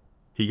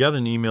 He got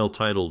an email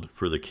titled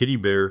 "For the Kitty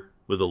Bear"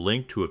 with a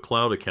link to a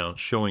cloud account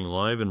showing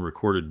live and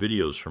recorded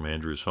videos from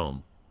Andrew's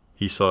home.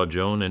 He saw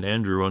Joan and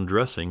Andrew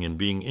undressing and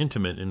being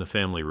intimate in the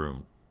family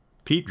room.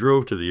 Pete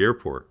drove to the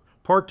airport,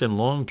 parked in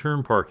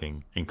long-term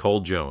parking, and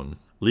called Joan,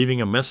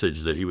 leaving a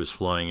message that he was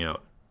flying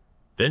out.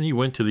 Then he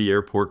went to the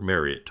airport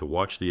Marriott to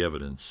watch the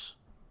evidence.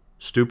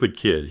 "Stupid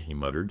kid," he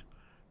muttered.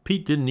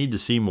 Pete didn't need to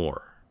see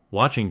more.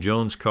 Watching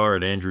Joan's car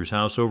at Andrew's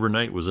house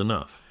overnight was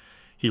enough.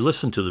 He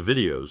listened to the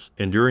videos,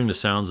 enduring the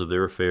sounds of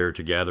their affair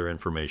to gather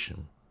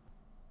information.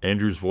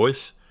 Andrew's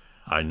voice,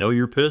 "I know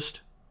you're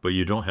pissed, but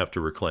you don't have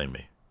to reclaim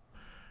me."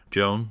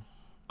 Joan,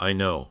 "I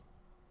know.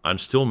 I'm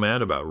still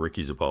mad about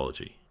Ricky's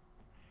apology."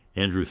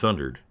 Andrew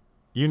thundered,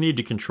 "You need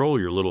to control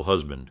your little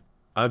husband.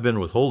 I've been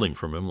withholding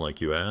from him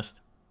like you asked."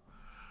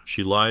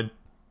 She lied,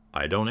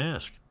 "I don't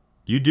ask.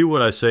 You do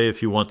what I say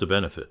if you want the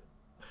benefit."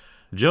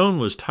 Joan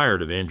was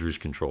tired of Andrew's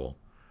control.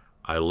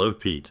 "I love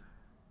Pete.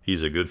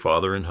 He's a good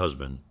father and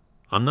husband.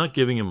 I'm not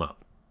giving him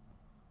up."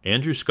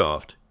 Andrew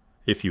scoffed,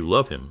 "If you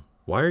love him,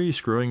 why are you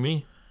screwing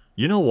me?"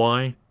 "You know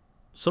why?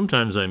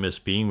 Sometimes I miss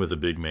being with a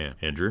big man,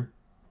 Andrew."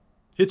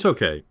 "It's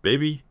okay,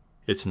 baby.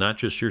 It's not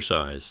just your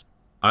size.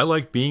 I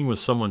like being with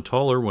someone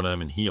taller when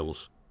I'm in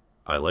heels.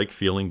 I like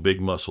feeling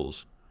big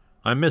muscles.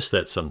 I miss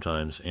that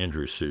sometimes,"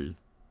 Andrew soothed.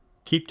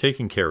 "Keep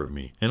taking care of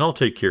me, and I'll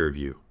take care of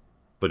you.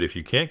 But if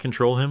you can't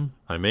control him,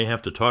 I may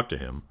have to talk to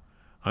him.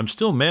 I'm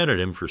still mad at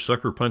him for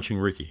sucker punching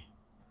Ricky."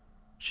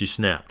 She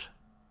snapped,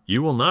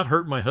 "You will not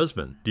hurt my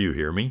husband. Do you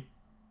hear me?"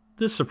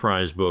 This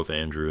surprised both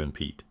Andrew and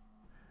Pete.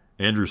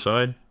 Andrew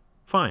sighed,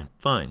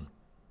 Fine,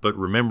 but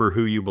remember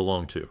who you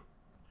belong to."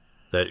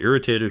 That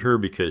irritated her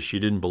because she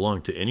didn't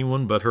belong to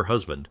anyone but her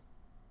husband.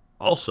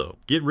 "Also,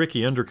 get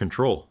Ricky under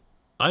control.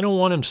 I don't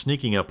want him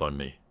sneaking up on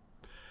me."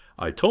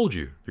 "I told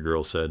you," the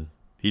girl said.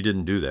 "He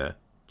didn't do that."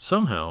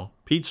 Somehow,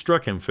 Pete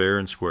struck him fair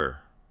and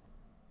square.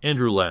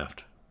 Andrew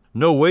laughed.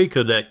 "No way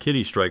could that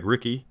kitty strike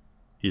Ricky.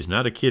 He's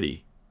not a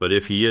kitty, but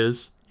if he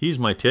is, he's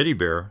my teddy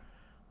bear.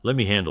 Let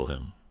me handle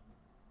him."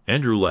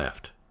 Andrew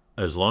laughed.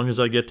 "As long as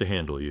I get to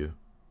handle you."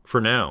 For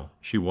now,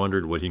 she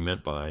wondered what he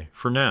meant by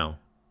 "for now."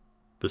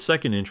 The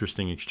second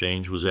interesting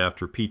exchange was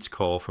after Pete's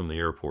call from the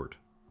airport.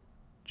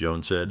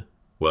 Joan said,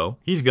 "Well,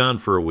 he's gone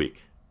for a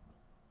week."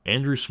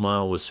 Andrew's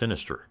smile was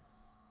sinister.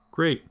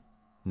 "Great.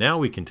 Now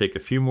we can take a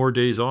few more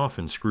days off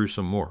and screw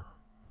some more."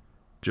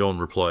 Joan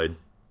replied,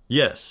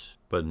 "Yes,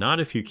 but not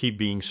if you keep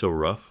being so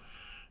rough.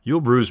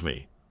 You'll bruise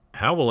me.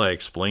 How will I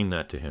explain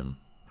that to him?"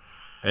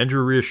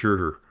 Andrew reassured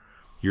her,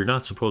 "You're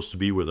not supposed to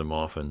be with him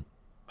often.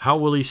 How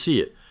will he see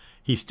it?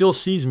 He still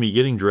sees me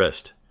getting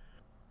dressed."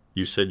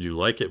 "You said you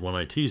like it when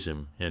I tease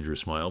him," Andrew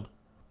smiled.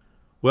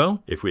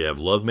 "Well, if we have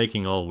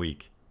lovemaking all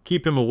week,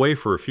 keep him away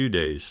for a few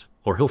days,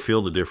 or he'll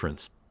feel the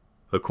difference.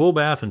 A cool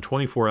bath in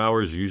 24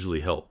 hours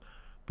usually help.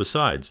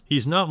 Besides,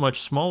 he's not much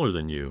smaller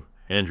than you."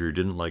 Andrew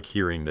didn't like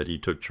hearing that he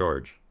took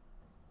charge.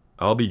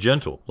 "I'll be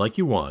gentle, like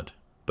you want,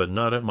 but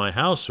not at my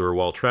house or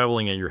while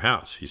traveling at your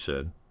house," he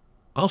said.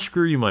 "I'll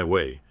screw you my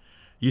way.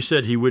 You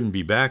said he wouldn't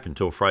be back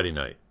until Friday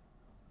night."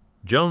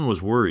 Joan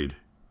was worried.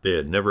 They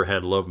had never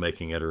had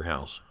lovemaking at her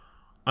house.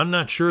 I'm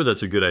not sure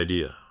that's a good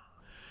idea.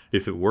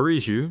 If it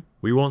worries you,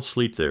 we won't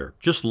sleep there.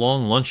 Just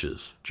long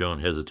lunches. Joan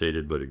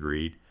hesitated but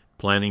agreed,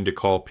 planning to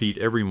call Pete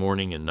every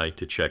morning and night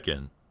to check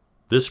in.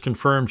 This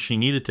confirmed she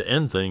needed to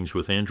end things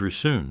with Andrew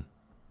soon.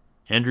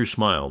 Andrew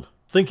smiled,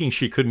 thinking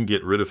she couldn't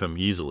get rid of him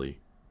easily.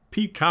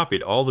 Pete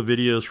copied all the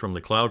videos from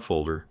the cloud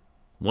folder.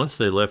 Once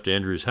they left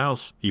Andrew's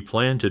house, he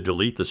planned to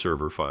delete the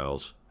server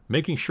files,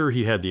 making sure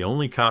he had the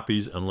only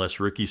copies unless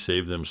Ricky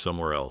saved them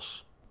somewhere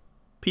else.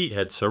 Pete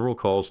had several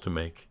calls to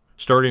make,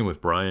 starting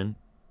with Brian.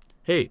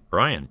 "Hey,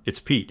 Brian,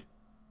 it's Pete.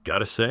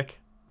 Got a sec?"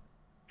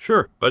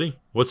 "Sure, buddy.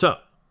 What's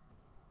up?"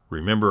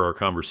 "Remember our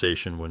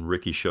conversation when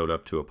Ricky showed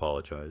up to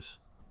apologize?"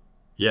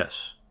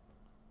 "Yes."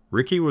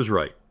 "Ricky was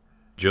right.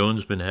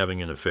 Joan's been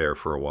having an affair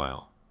for a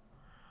while."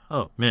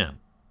 "Oh, man.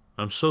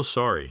 I'm so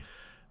sorry.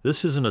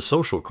 This isn't a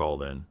social call,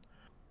 then."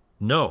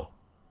 "No.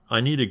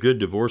 I need a good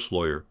divorce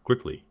lawyer,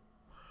 quickly."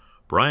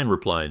 Brian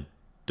replied,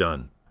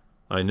 "Done.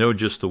 I know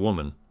just the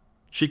woman.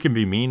 She can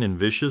be mean and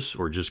vicious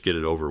or just get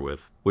it over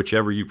with,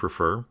 whichever you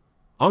prefer.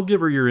 I'll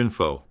give her your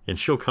info, and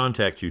she'll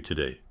contact you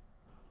today."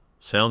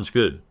 "Sounds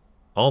good.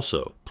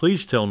 Also,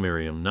 please tell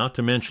Miriam not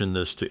to mention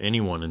this to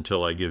anyone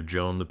until I give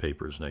Joan the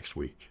papers next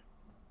week."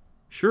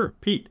 "Sure,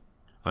 Pete.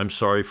 I'm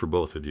sorry for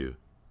both of you.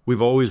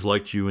 We've always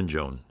liked you and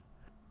Joan."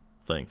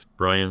 "Thanks,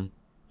 Brian.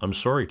 I'm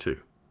sorry too."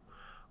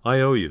 "I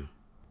owe you."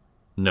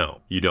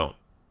 "No, you don't.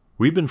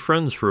 We've been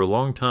friends for a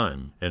long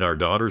time, and our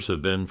daughters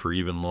have been for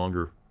even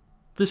longer.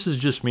 This is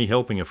just me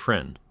helping a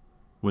friend.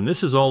 When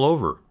this is all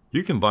over,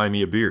 you can buy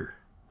me a beer."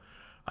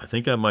 "I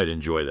think I might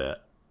enjoy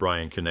that."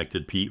 Brian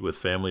connected Pete with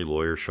family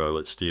lawyer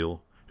Charlotte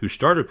Steele, who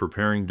started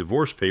preparing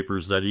divorce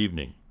papers that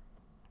evening.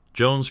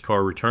 Joan's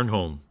car returned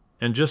home,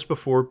 and just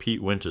before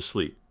Pete went to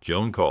sleep,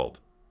 Joan called.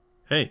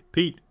 "Hey,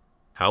 Pete,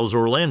 how's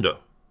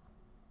Orlando?"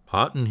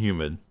 "Hot and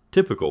humid,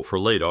 typical for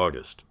late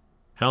August."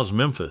 "How's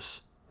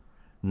Memphis?"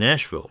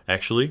 "Nashville,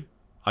 actually.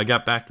 I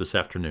got back this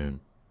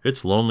afternoon.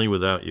 It's lonely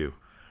without you.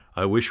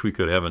 I wish we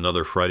could have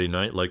another Friday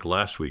night like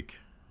last week."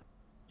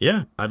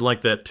 "Yeah, I'd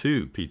like that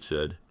too," Pete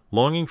said,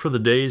 longing for the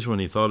days when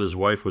he thought his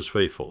wife was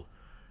faithful.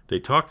 They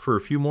talked for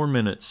a few more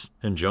minutes,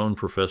 and Joan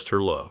professed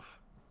her love.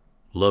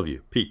 "Love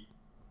you, Pete."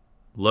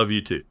 "Love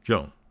you too,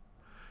 Joan."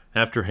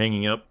 After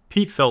hanging up,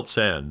 Pete felt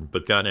sad,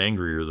 but got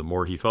angrier the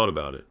more he thought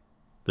about it.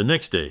 The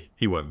next day,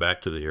 he went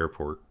back to the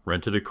airport,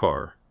 rented a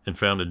car, and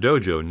found a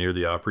dojo near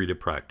the Opry to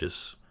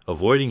practice,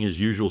 avoiding his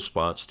usual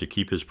spots to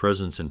keep his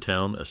presence in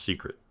town a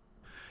secret.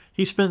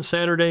 He spent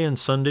Saturday and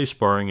Sunday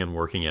sparring and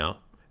working out,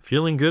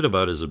 feeling good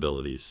about his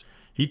abilities.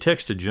 He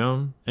texted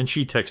Joan, and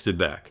she texted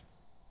back.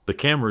 The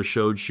cameras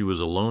showed she was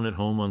alone at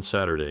home on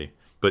Saturday,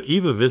 but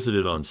Eva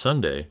visited on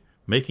Sunday,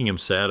 making him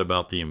sad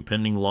about the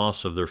impending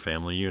loss of their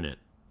family unit.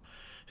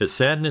 His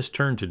sadness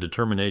turned to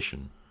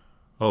determination.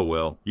 "Oh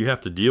well, you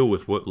have to deal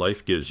with what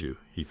life gives you,"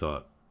 he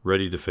thought,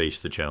 ready to face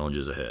the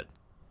challenges ahead.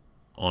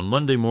 On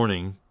Monday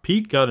morning,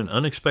 Pete got an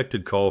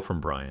unexpected call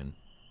from Brian.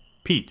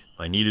 "Pete,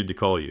 I needed to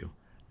call you.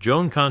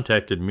 Joan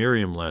contacted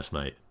Miriam last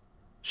night.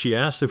 She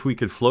asked if we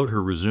could float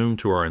her resume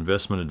to our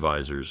investment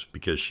advisors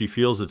because she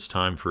feels it's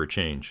time for a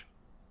change.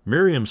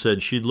 Miriam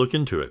said she'd look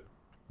into it.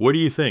 What do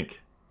you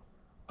think?"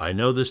 "I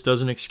know this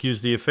doesn't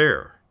excuse the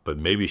affair, but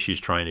maybe she's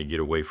trying to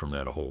get away from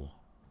that hole."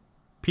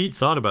 Pete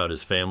thought about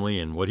his family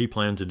and what he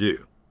planned to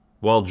do.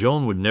 While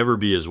Joan would never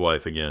be his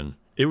wife again,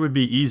 it would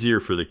be easier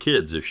for the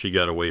kids if she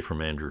got away from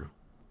Andrew.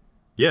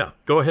 "Yeah,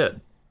 go ahead.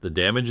 The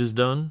damage is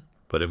done,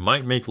 but it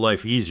might make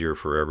life easier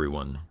for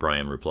everyone,"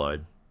 Brian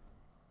replied.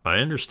 "I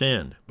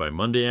understand." By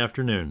Monday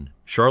afternoon,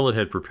 Charlotte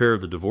had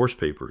prepared the divorce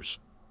papers.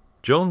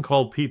 Joan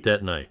called Pete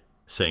that night,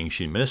 saying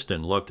she missed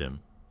and loved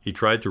him. He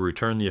tried to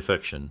return the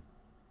affection.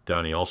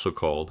 Donnie also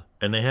called,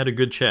 and they had a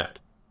good chat.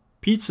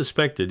 Pete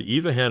suspected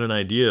Eva had an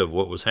idea of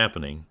what was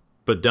happening,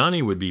 but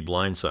Donnie would be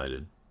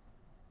blindsided.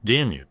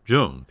 "Damn you,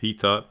 Joan," Pete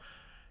thought.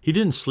 He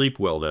didn't sleep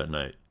well that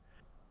night.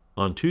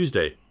 On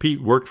Tuesday,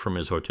 Pete worked from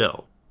his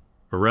hotel.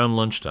 Around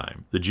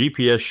lunchtime, the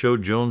GPS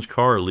showed Joan's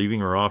car leaving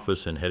her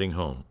office and heading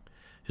home.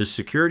 His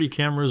security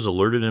cameras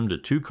alerted him to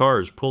 2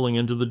 cars pulling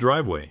into the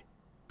driveway.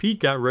 Pete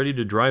got ready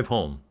to drive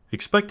home,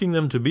 expecting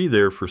them to be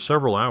there for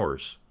several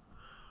hours.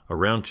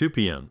 Around 2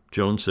 p.m.,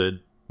 Joan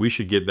said, "We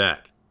should get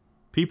back."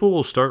 "People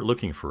will start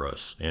looking for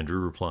us," Andrew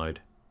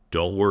replied.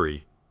 "Don't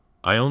worry.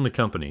 I own the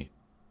company.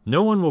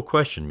 No one will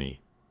question me.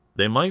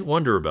 They might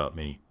wonder about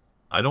me.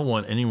 I don't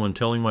want anyone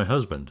telling my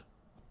husband."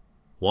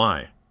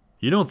 "Why?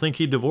 You don't think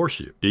he'd divorce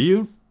you, do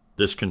you?"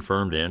 This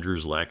confirmed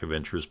Andrew's lack of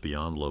interest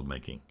beyond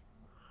lovemaking.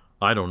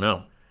 "I don't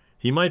know.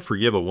 He might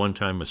forgive a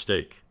one-time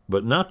mistake,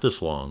 but not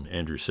this long,"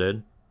 Andrew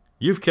said.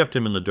 "You've kept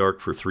him in the dark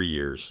for 3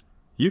 years.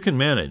 You can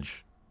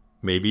manage.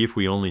 Maybe if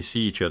we only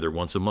see each other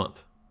once a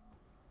month."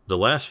 "The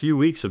last few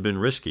weeks have been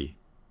risky.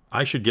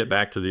 I should get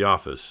back to the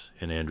office,"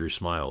 and Andrew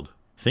smiled,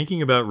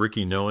 thinking about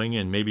Ricky knowing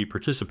and maybe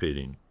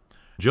participating.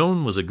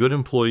 Joan was a good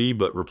employee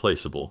but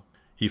replaceable.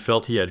 He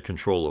felt he had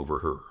control over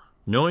her,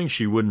 knowing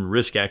she wouldn't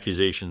risk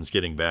accusations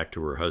getting back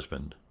to her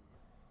husband.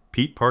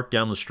 Pete parked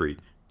down the street,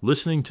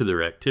 listening to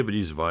their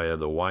activities via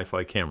the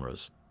Wi-Fi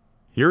cameras.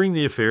 Hearing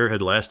the affair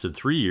had lasted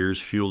 3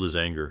 years fueled his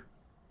anger.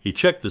 He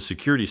checked the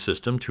security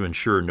system to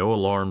ensure no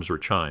alarms or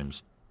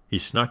chimes. He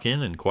snuck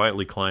in and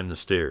quietly climbed the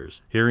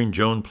stairs, hearing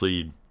Joan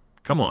plead,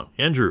 "Come on,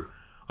 Andrew,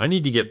 I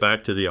need to get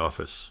back to the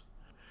office."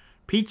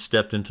 Pete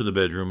stepped into the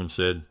bedroom and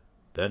said,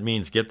 "That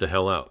means get the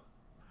hell out."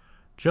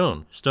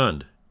 Joan,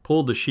 stunned,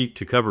 pulled the sheet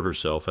to cover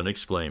herself and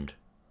exclaimed,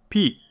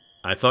 "Pete,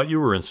 I thought you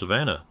were in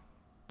Savannah.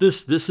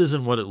 This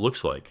isn't what it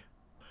looks like."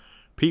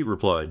 Pete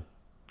replied,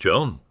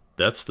 "Joan,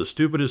 that's the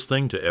stupidest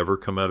thing to ever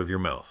come out of your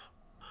mouth."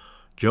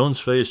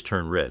 Joan's face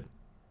turned red.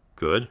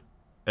 "Good.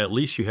 At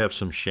least you have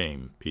some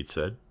shame," Pete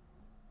said.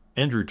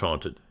 Andrew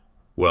taunted,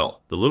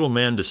 "Well, the little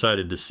man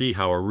decided to see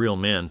how a real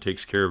man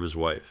takes care of his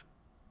wife.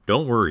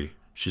 Don't worry,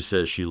 she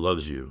says she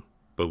loves you,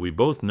 but we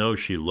both know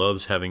she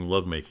loves having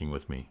lovemaking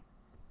with me."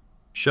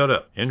 "Shut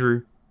up,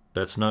 Andrew.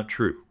 That's not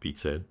true," Pete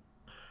said.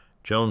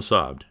 Joan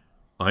sobbed,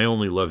 "I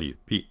only love you,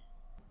 Pete."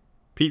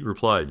 Pete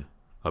replied,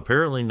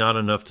 apparently not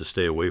enough to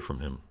stay away from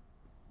him.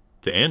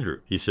 To Andrew,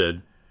 he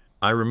said,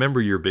 "I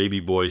remember your baby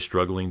boy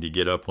struggling to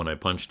get up when I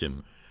punched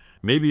him.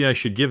 Maybe I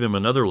should give him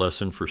another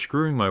lesson for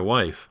screwing my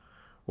wife,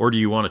 or do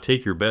you want to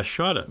take your best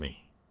shot at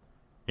me?"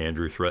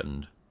 Andrew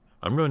threatened,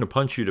 "I'm going to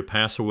punch you to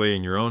pass away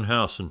in your own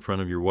house in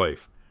front of your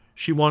wife.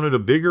 She wanted a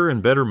bigger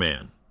and better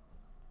man."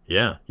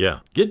 Yeah,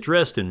 get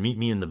dressed and meet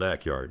me in the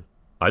backyard.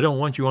 I don't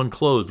want you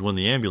unclothed when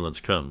the ambulance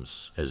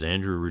comes." As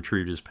Andrew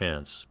retrieved his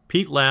pants,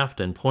 Pete laughed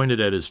and pointed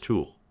at his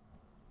tool.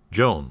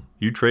 "Joan,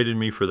 you traded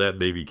me for that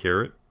baby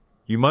carrot?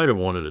 You might have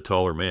wanted a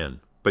taller man,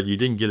 but you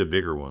didn't get a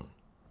bigger one."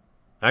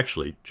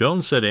 Actually,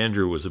 Joan said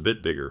Andrew was a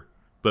bit bigger,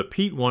 but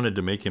Pete wanted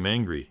to make him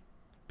angry.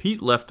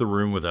 Pete left the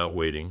room without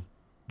waiting.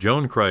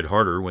 Joan cried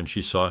harder when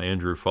she saw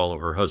Andrew follow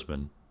her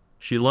husband.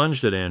 She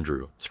lunged at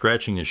Andrew,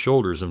 scratching his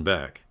shoulders and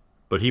back,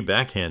 but he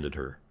backhanded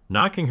her,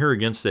 knocking her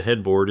against the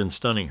headboard and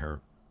stunning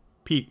her.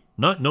 Pete,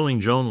 not knowing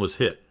Joan was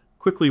hit,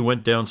 quickly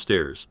went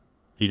downstairs.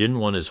 He didn't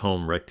want his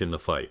home wrecked in the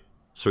fight,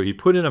 so he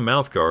put in a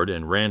mouthguard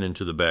and ran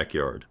into the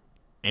backyard.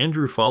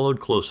 Andrew followed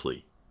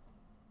closely.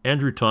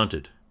 Andrew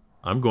taunted,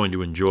 "I'm going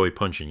to enjoy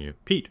punching you,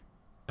 Pete.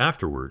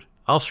 Afterward,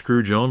 I'll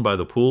screw Joan by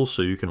the pool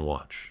so you can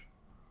watch."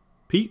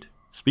 Pete,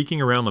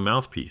 speaking around the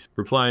mouthpiece,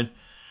 replied,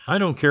 "I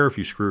don't care if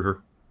you screw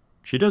her.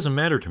 She doesn't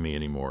matter to me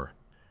anymore.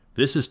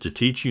 This is to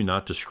teach you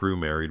not to screw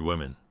married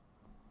women."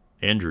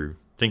 Andrew,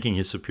 thinking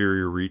his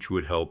superior reach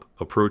would help,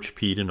 approached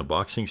Pete in a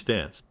boxing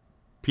stance.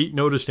 Pete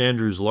noticed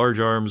Andrew's large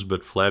arms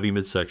but flabby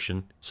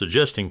midsection,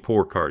 suggesting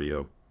poor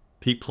cardio.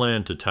 Pete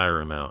planned to tire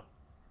him out.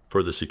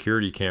 For the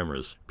security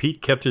cameras,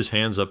 Pete kept his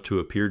hands up to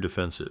appear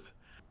defensive.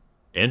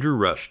 Andrew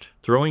rushed,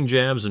 throwing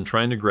jabs and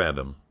trying to grab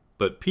him,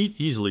 but Pete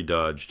easily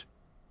dodged.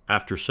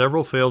 After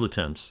several failed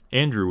attempts,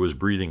 Andrew was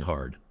breathing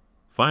hard.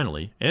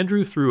 Finally,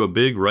 Andrew threw a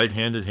big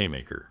right-handed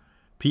haymaker.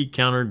 Pete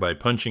countered by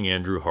punching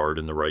Andrew hard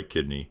in the right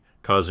kidney,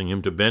 causing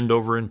him to bend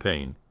over in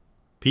pain.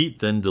 Pete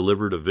then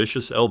delivered a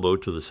vicious elbow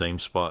to the same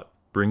spot,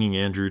 bringing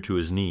Andrew to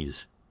his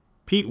knees.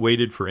 Pete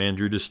waited for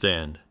Andrew to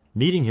stand,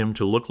 needing him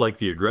to look like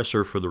the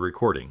aggressor for the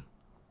recording.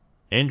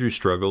 Andrew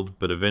struggled,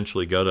 but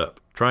eventually got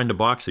up, trying to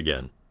box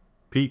again.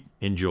 Pete,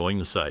 enjoying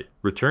the sight,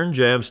 returned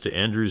jabs to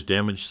Andrew's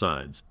damaged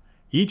sides.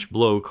 Each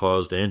blow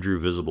caused Andrew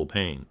visible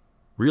pain.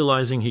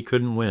 Realizing he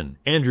couldn't win,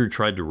 Andrew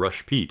tried to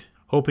rush Pete,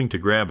 hoping to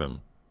grab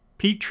him.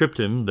 Pete tripped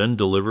him, then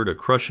delivered a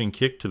crushing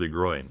kick to the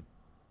groin.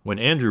 When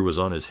Andrew was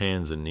on his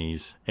hands and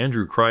knees,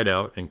 Andrew cried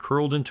out and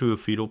curled into a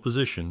fetal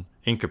position,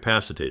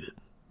 incapacitated.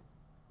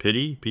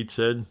 "Pity?" Pete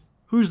said.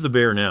 "Who's the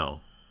bear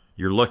now?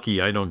 You're lucky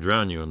I don't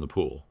drown you in the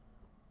pool."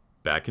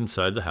 Back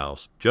inside the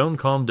house, Joan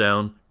calmed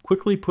down,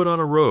 quickly put on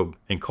a robe,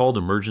 and called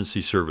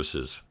emergency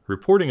services,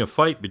 reporting a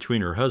fight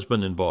between her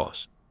husband and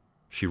boss.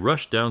 She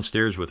rushed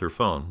downstairs with her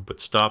phone, but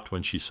stopped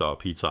when she saw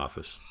Pete's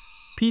office.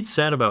 Pete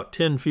sat about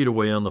 10 feet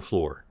away on the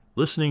floor,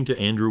 listening to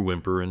Andrew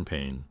whimper in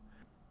pain.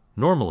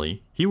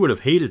 Normally, he would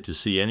have hated to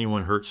see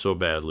anyone hurt so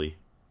badly,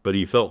 but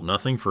he felt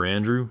nothing for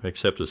Andrew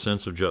except a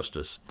sense of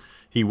justice.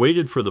 He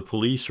waited for the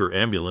police or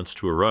ambulance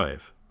to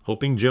arrive,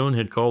 hoping Joan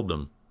had called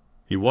them.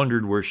 He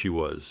wondered where she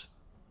was.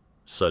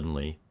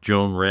 Suddenly,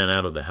 Joan ran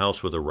out of the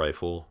house with a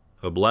rifle,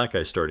 a black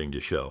eye starting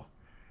to show.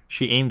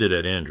 She aimed it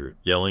at Andrew,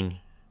 yelling,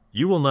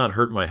 "You will not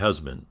hurt my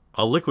husband.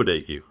 I'll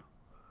liquidate you."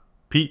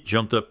 Pete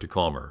jumped up to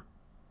calm her.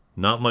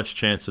 "Not much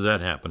chance of that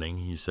happening,"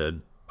 he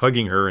said,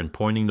 hugging her and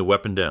pointing the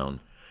weapon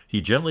down.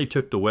 He gently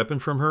took the weapon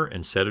from her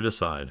and set it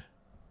aside.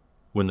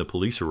 When the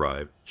police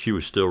arrived, she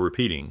was still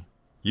repeating,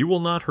 "You will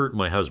not hurt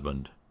my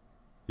husband."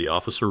 The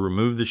officer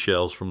removed the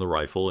shells from the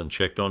rifle and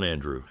checked on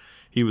Andrew.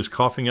 He was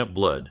coughing up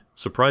blood,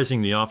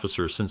 surprising the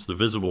officer since the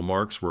visible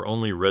marks were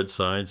only red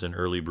sides and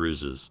early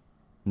bruises.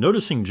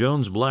 Noticing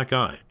Joan's black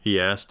eye, he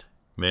asked,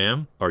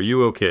 "Ma'am, are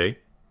you okay?"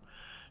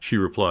 She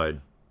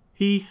replied,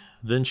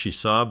 Then she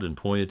sobbed and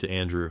pointed to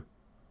Andrew.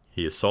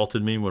 "He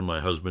assaulted me when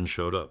my husband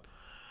showed up."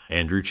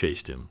 Andrew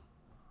chased him.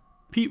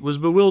 Pete was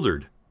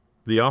bewildered.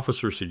 The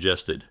officer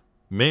suggested,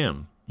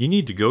 "Ma'am, you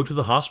need to go to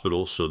the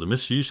hospital so the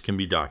misuse can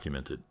be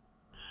documented."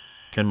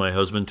 "Can my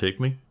husband take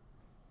me?"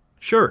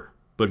 "Sure,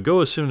 but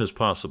go as soon as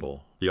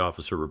possible," the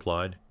officer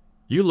replied.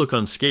 "You look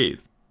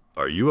unscathed.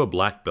 Are you a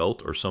black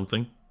belt or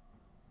something?"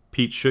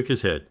 Pete shook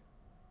his head.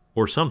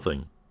 "Or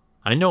something.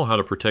 I know how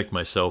to protect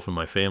myself and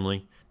my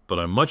family, but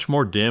I'm much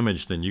more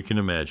damaged than you can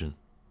imagine."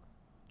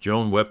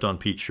 Joan wept on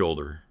Pete's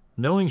shoulder,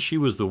 knowing she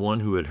was the one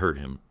who had hurt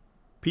him.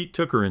 Pete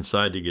took her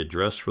inside to get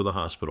dressed for the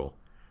hospital.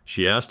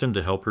 She asked him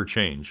to help her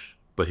change,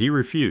 but he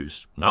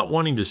refused, not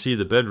wanting to see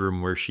the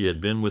bedroom where she had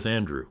been with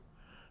Andrew.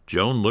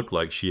 Joan looked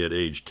like she had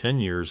aged 10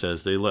 years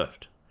as they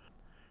left.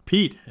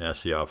 "Pete,"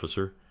 asked the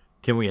officer,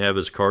 "can we have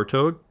his car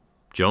towed?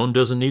 Joan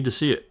doesn't need to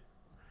see it."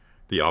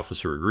 The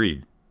officer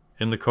agreed.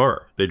 In the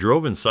car, they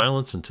drove in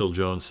silence until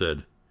Joan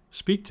said,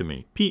 "Speak to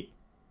me, Pete.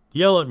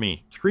 Yell at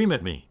me, scream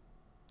at me.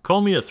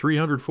 Call me at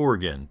 304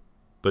 again,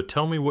 but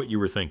tell me what you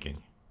were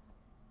thinking."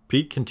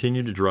 Pete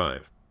continued to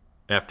drive.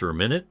 After a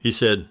minute, he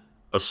said,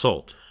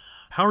 "Assault.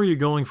 How are you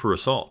going for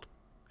assault?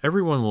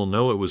 Everyone will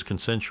know it was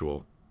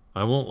consensual.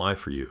 I won't lie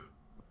for you."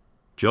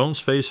 Joan's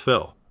face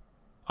fell.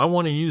 "I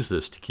want to use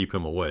this to keep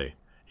him away.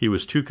 He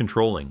was too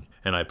controlling,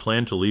 and I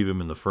planned to leave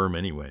him in the firm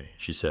anyway,"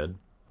 she said.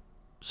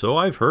 "So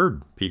I've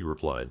heard," Pete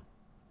replied.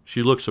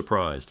 She looked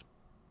surprised.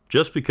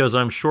 "Just because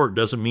I'm short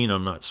doesn't mean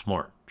I'm not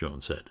smart," Joan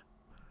said.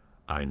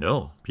 "I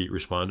know," Pete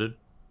responded.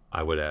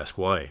 "I would ask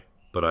why,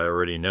 but I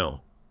already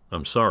know.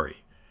 I'm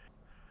sorry.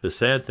 The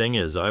sad thing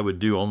is I would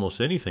do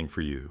almost anything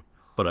for you,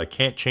 but I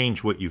can't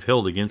change what you've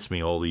held against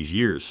me all these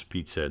years,"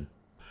 Pete said.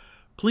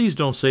 "Please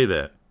don't say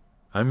that.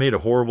 I made a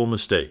horrible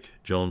mistake,"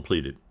 Joan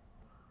pleaded.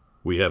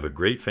 "We have a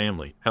great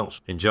family,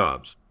 house, and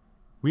jobs.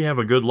 We have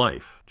a good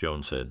life,"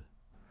 Joan said.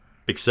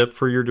 "Except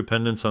for your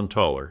dependence on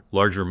taller,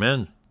 larger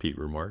men," Pete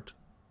remarked.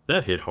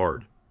 That hit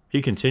hard.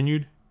 He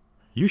continued,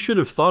 "You should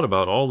have thought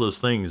about all those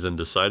things and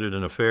decided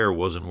an affair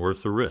wasn't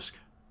worth the risk."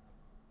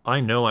 "I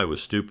know I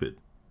was stupid.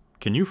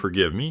 Can you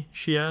forgive me?"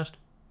 she asked.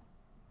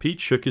 Pete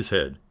shook his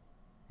head.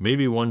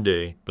 "Maybe one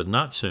day, but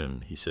not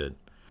soon," he said.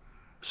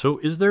 "So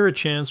is there a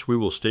chance we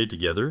will stay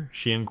together?"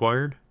 she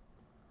inquired.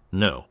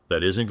 "No,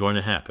 that isn't going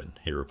to happen,"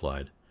 he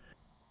replied.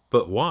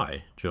 "But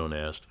why?" Joan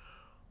asked.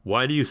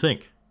 "Why do you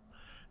think?"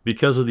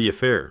 "Because of the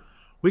affair.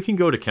 We can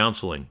go to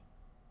counseling.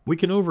 We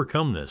can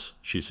overcome this,"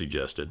 she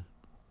suggested.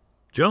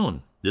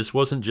 "Joan, this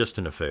wasn't just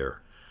an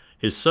affair.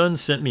 His son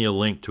sent me a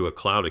link to a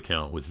cloud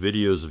account with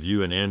videos of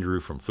you and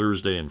Andrew from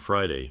Thursday and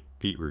Friday,"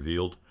 Pete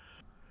revealed.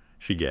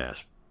 She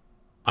gasped.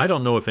 "I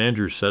don't know if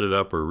Andrew set it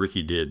up or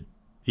Ricky did.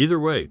 Either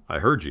way, I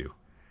heard you.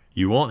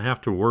 You won't have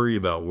to worry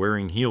about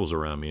wearing heels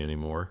around me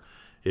anymore.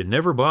 It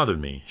never bothered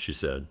me," she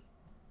said.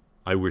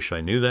 "I wish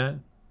I knew that.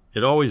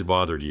 It always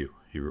bothered you,"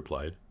 he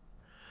replied.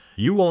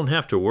 "You won't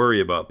have to worry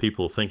about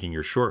people thinking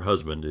your short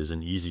husband is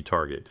an easy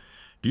target.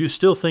 Do you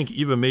still think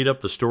Eva made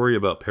up the story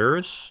about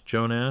Paris?"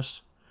 Joan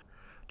asked.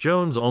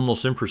 Joan's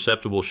almost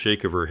imperceptible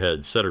shake of her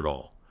head said it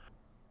all.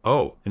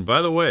 "Oh, and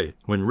by the way,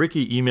 when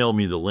Ricky emailed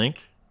me the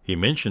link, he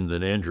mentioned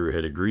that Andrew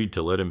had agreed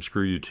to let him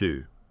screw you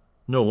too.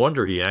 No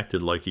wonder he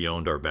acted like he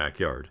owned our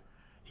backyard.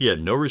 He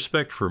had no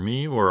respect for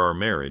me or our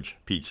marriage,"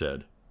 Pete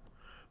said.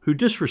 "Who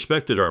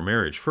disrespected our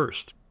marriage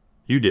first?"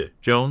 "You did,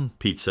 Joan,"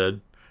 Pete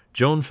said.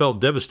 Joan felt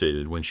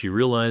devastated when she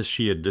realized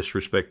she had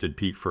disrespected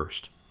Pete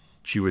first.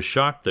 She was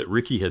shocked that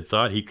Ricky had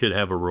thought he could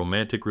have a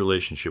romantic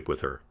relationship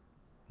with her.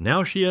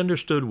 Now she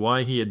understood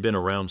why he had been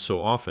around so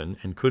often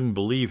and couldn't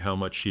believe how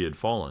much she had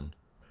fallen.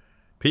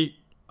 "Pete,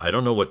 I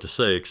don't know what to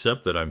say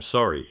except that I'm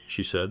sorry,"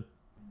 she said.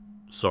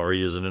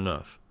 "Sorry isn't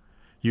enough.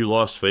 You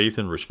lost faith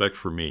and respect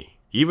for me,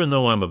 even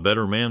though I'm a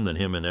better man than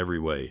him in every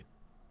way.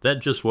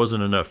 That just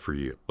wasn't enough for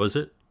you, was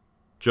it?"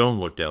 Joan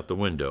looked out the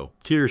window,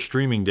 tears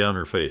streaming down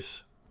her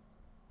face.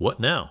 "What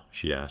now?"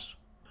 she asked.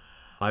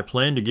 "I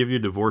plan to give you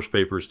divorce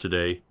papers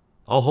today.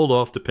 I'll hold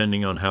off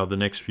depending on how the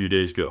next few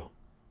days go.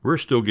 We're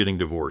still getting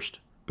divorced.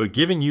 But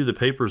giving you the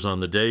papers on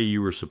the day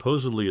you were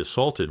supposedly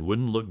assaulted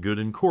wouldn't look good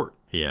in court,"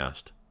 he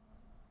asked.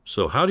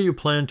 "So how do you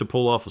plan to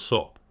pull off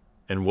assault?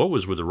 And what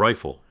was with the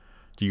rifle?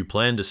 Do you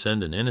plan to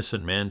send an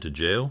innocent man to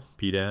jail?"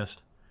 Pete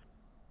asked.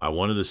 "I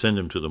wanted to send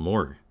him to the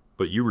morgue,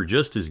 but you were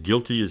just as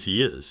guilty as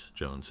he is,"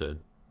 Joan said.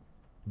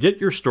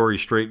 "Get your story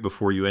straight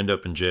before you end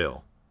up in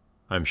jail.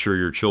 I'm sure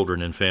your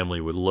children and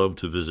family would love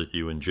to visit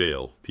you in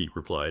jail," Pete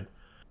replied.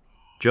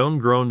 Joan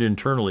groaned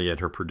internally at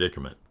her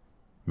predicament.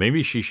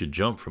 Maybe she should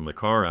jump from the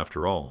car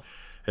after all.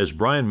 As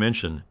Brian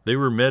mentioned, they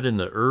were met in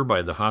the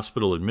by the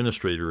hospital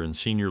administrator and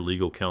senior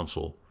legal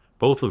counsel,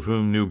 both of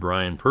whom knew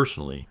Brian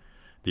personally.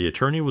 The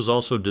attorney was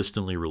also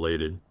distantly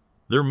related.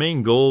 Their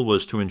main goal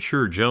was to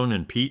ensure Joan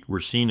and Pete were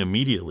seen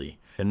immediately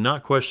and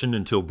not questioned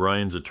until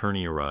Brian's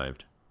attorney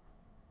arrived.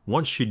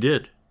 Once she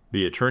did,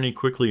 the attorney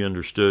quickly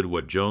understood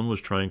what Joan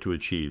was trying to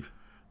achieve.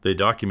 They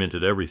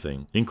documented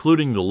everything,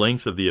 including the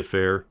length of the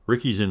affair,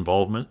 Ricky's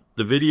involvement,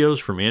 the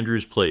videos from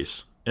Andrew's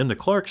place, and the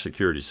Clark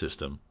security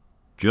system.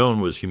 Joan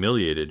was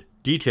humiliated,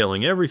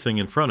 detailing everything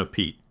in front of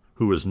Pete,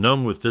 who was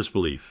numb with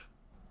disbelief.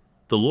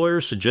 The lawyer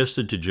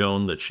suggested to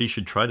Joan that she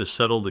should try to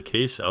settle the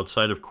case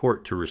outside of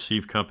court to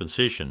receive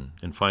compensation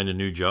and find a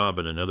new job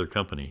at another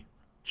company.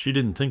 She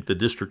didn't think the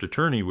district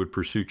attorney would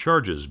pursue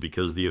charges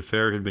because the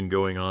affair had been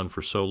going on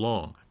for so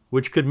long,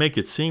 which could make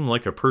it seem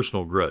like a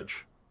personal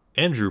grudge.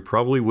 Andrew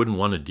probably wouldn't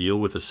want to deal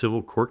with a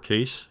civil court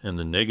case and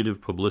the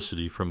negative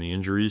publicity from the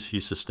injuries he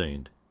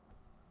sustained.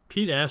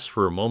 Pete asked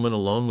for a moment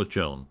alone with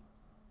Joan.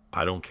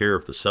 I don't care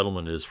if the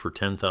settlement is for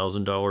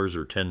 $10,000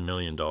 or $10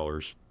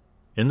 million.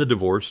 In the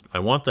divorce, I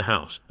want the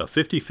house, a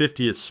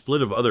 50-50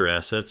 split of other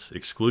assets,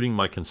 excluding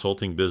my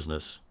consulting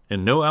business,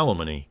 and no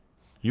alimony.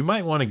 You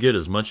might want to get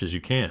as much as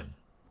you can.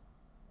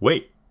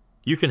 Wait,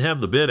 you can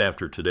have the bed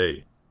after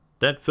today.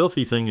 That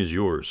filthy thing is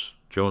yours.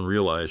 Joan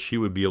realized she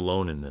would be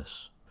alone in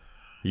this.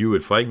 You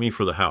would fight me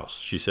for the house,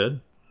 she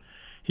said.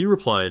 He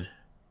replied,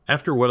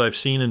 after what I've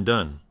seen and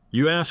done,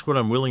 you ask what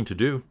I'm willing to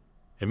do.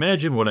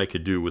 Imagine what I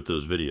could do with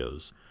those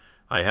videos.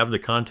 I have the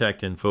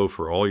contact info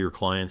for all your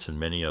clients and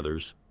many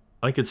others.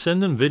 I could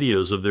send them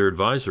videos of their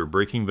advisor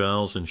breaking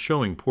vows and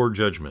showing poor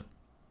judgment.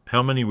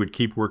 How many would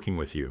keep working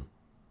with you?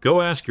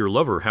 Go ask your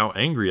lover how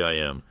angry I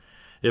am.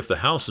 If the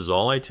house is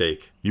all I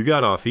take, you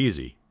got off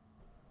easy.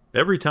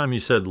 Every time he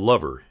said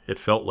lover, it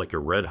felt like a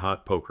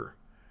red-hot poker.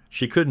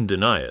 She couldn't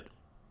deny it.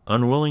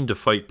 Unwilling to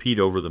fight Pete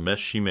over the mess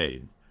she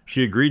made,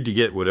 she agreed to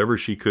get whatever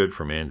she could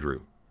from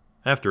Andrew.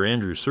 After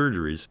Andrew's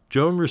surgeries,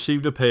 Joan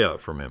received a payout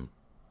from him.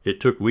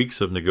 It took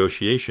weeks of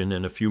negotiation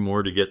and a few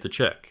more to get the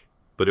check,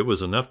 but it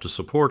was enough to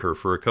support her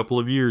for a couple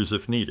of years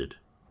if needed.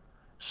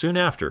 Soon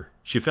after,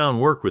 she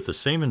found work with the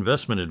same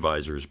investment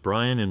advisors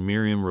Brian and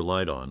Miriam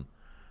relied on.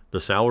 The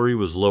salary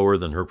was lower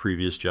than her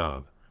previous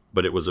job,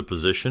 but it was a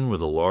position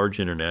with a large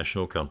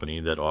international company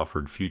that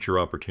offered future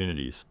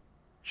opportunities.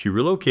 She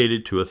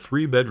relocated to a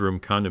 3-bedroom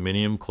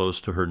condominium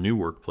close to her new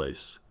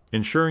workplace,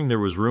 ensuring there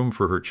was room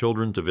for her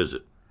children to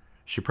visit.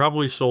 She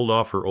probably sold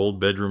off her old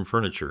bedroom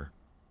furniture.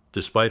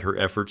 Despite her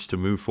efforts to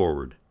move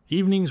forward,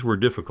 evenings were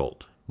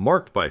difficult,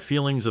 marked by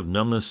feelings of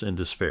numbness and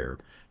despair.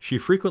 She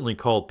frequently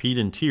called Pete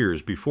in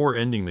tears before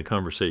ending the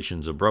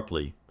conversations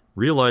abruptly,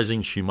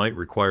 realizing she might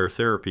require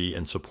therapy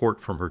and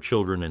support from her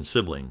children and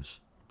siblings.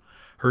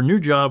 Her new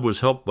job was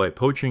helped by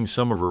poaching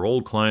some of her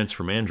old clients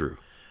from Andrew.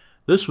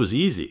 This was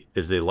easy,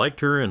 as they liked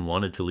her and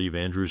wanted to leave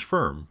Andrew's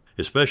firm,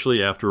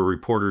 especially after a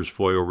reporter's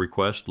FOIA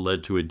request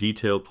led to a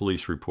detailed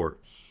police report.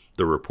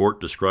 The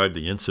report described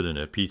the incident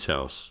at Pete's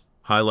house,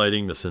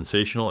 highlighting the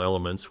sensational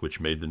elements which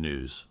made the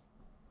news.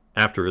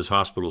 After his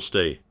hospital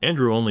stay,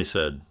 Andrew only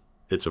said,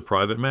 "It's a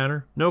private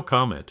matter, no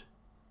comment."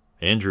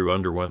 Andrew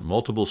underwent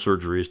multiple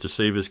surgeries to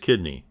save his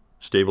kidney,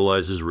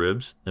 stabilize his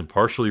ribs, and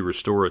partially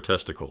restore a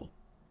testicle.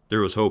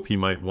 There was hope he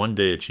might one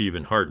day achieve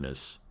in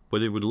hardness,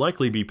 but it would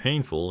likely be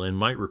painful and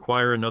might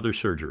require another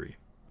surgery.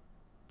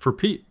 For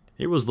Pete,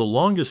 it was the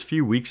longest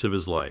few weeks of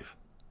his life.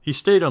 He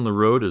stayed on the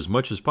road as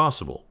much as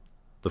possible.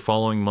 The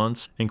following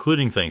months,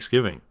 including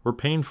Thanksgiving, were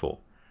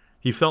painful.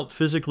 He felt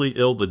physically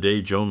ill the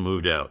day Joan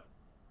moved out.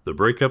 The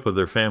breakup of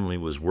their family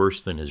was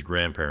worse than his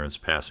grandparents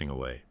passing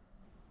away.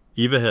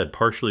 Eva had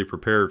partially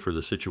prepared for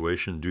the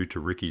situation due to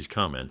Ricky's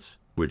comments,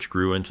 which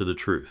grew into the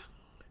truth.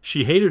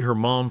 She hated her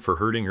mom for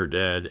hurting her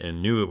dad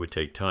and knew it would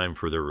take time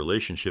for their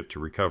relationship to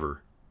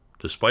recover.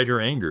 Despite her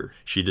anger,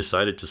 she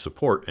decided to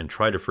support and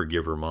try to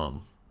forgive her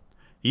mom.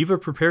 Eva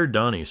prepared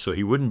Donnie so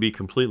he wouldn't be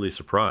completely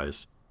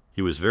surprised.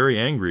 He was very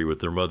angry with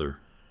their mother.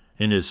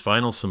 In his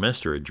final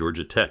semester at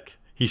Georgia Tech,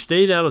 he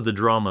stayed out of the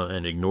drama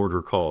and ignored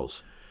her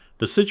calls.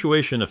 The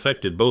situation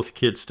affected both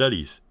kids'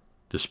 studies.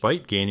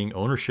 Despite gaining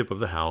ownership of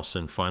the house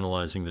and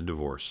finalizing the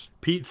divorce,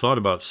 Pete thought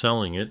about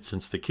selling it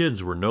since the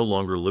kids were no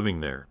longer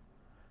living there.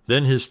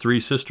 Then his 3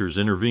 sisters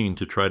intervened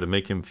to try to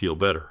make him feel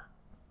better.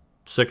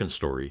 Second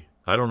story,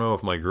 I don't know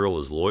if my girl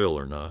is loyal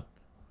or not.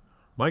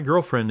 My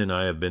girlfriend and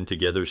I have been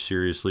together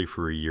seriously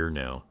for a year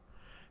now.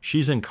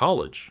 She's in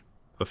college.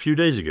 A few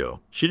days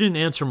ago, she didn't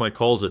answer my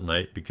calls at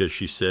night because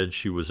she said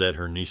she was at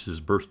her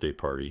niece's birthday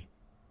party.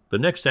 The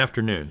next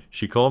afternoon,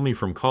 she called me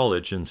from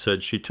college and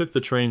said she took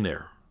the train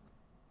there.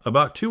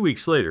 About 2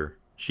 weeks later,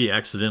 she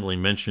accidentally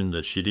mentioned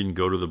that she didn't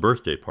go to the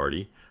birthday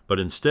party, but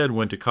instead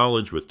went to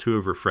college with 2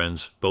 of her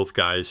friends, both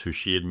guys who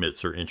she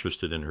admits are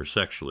interested in her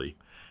sexually.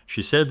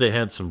 She said they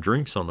had some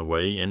drinks on the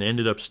way and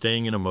ended up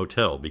staying in a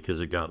motel because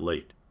it got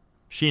late.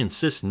 She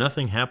insists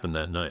nothing happened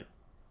that night.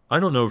 I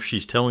don't know if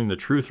she's telling the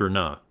truth or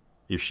not.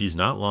 If she's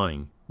not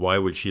lying, why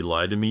would she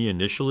lie to me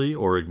initially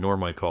or ignore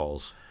my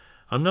calls?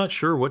 I'm not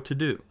sure what to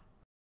do.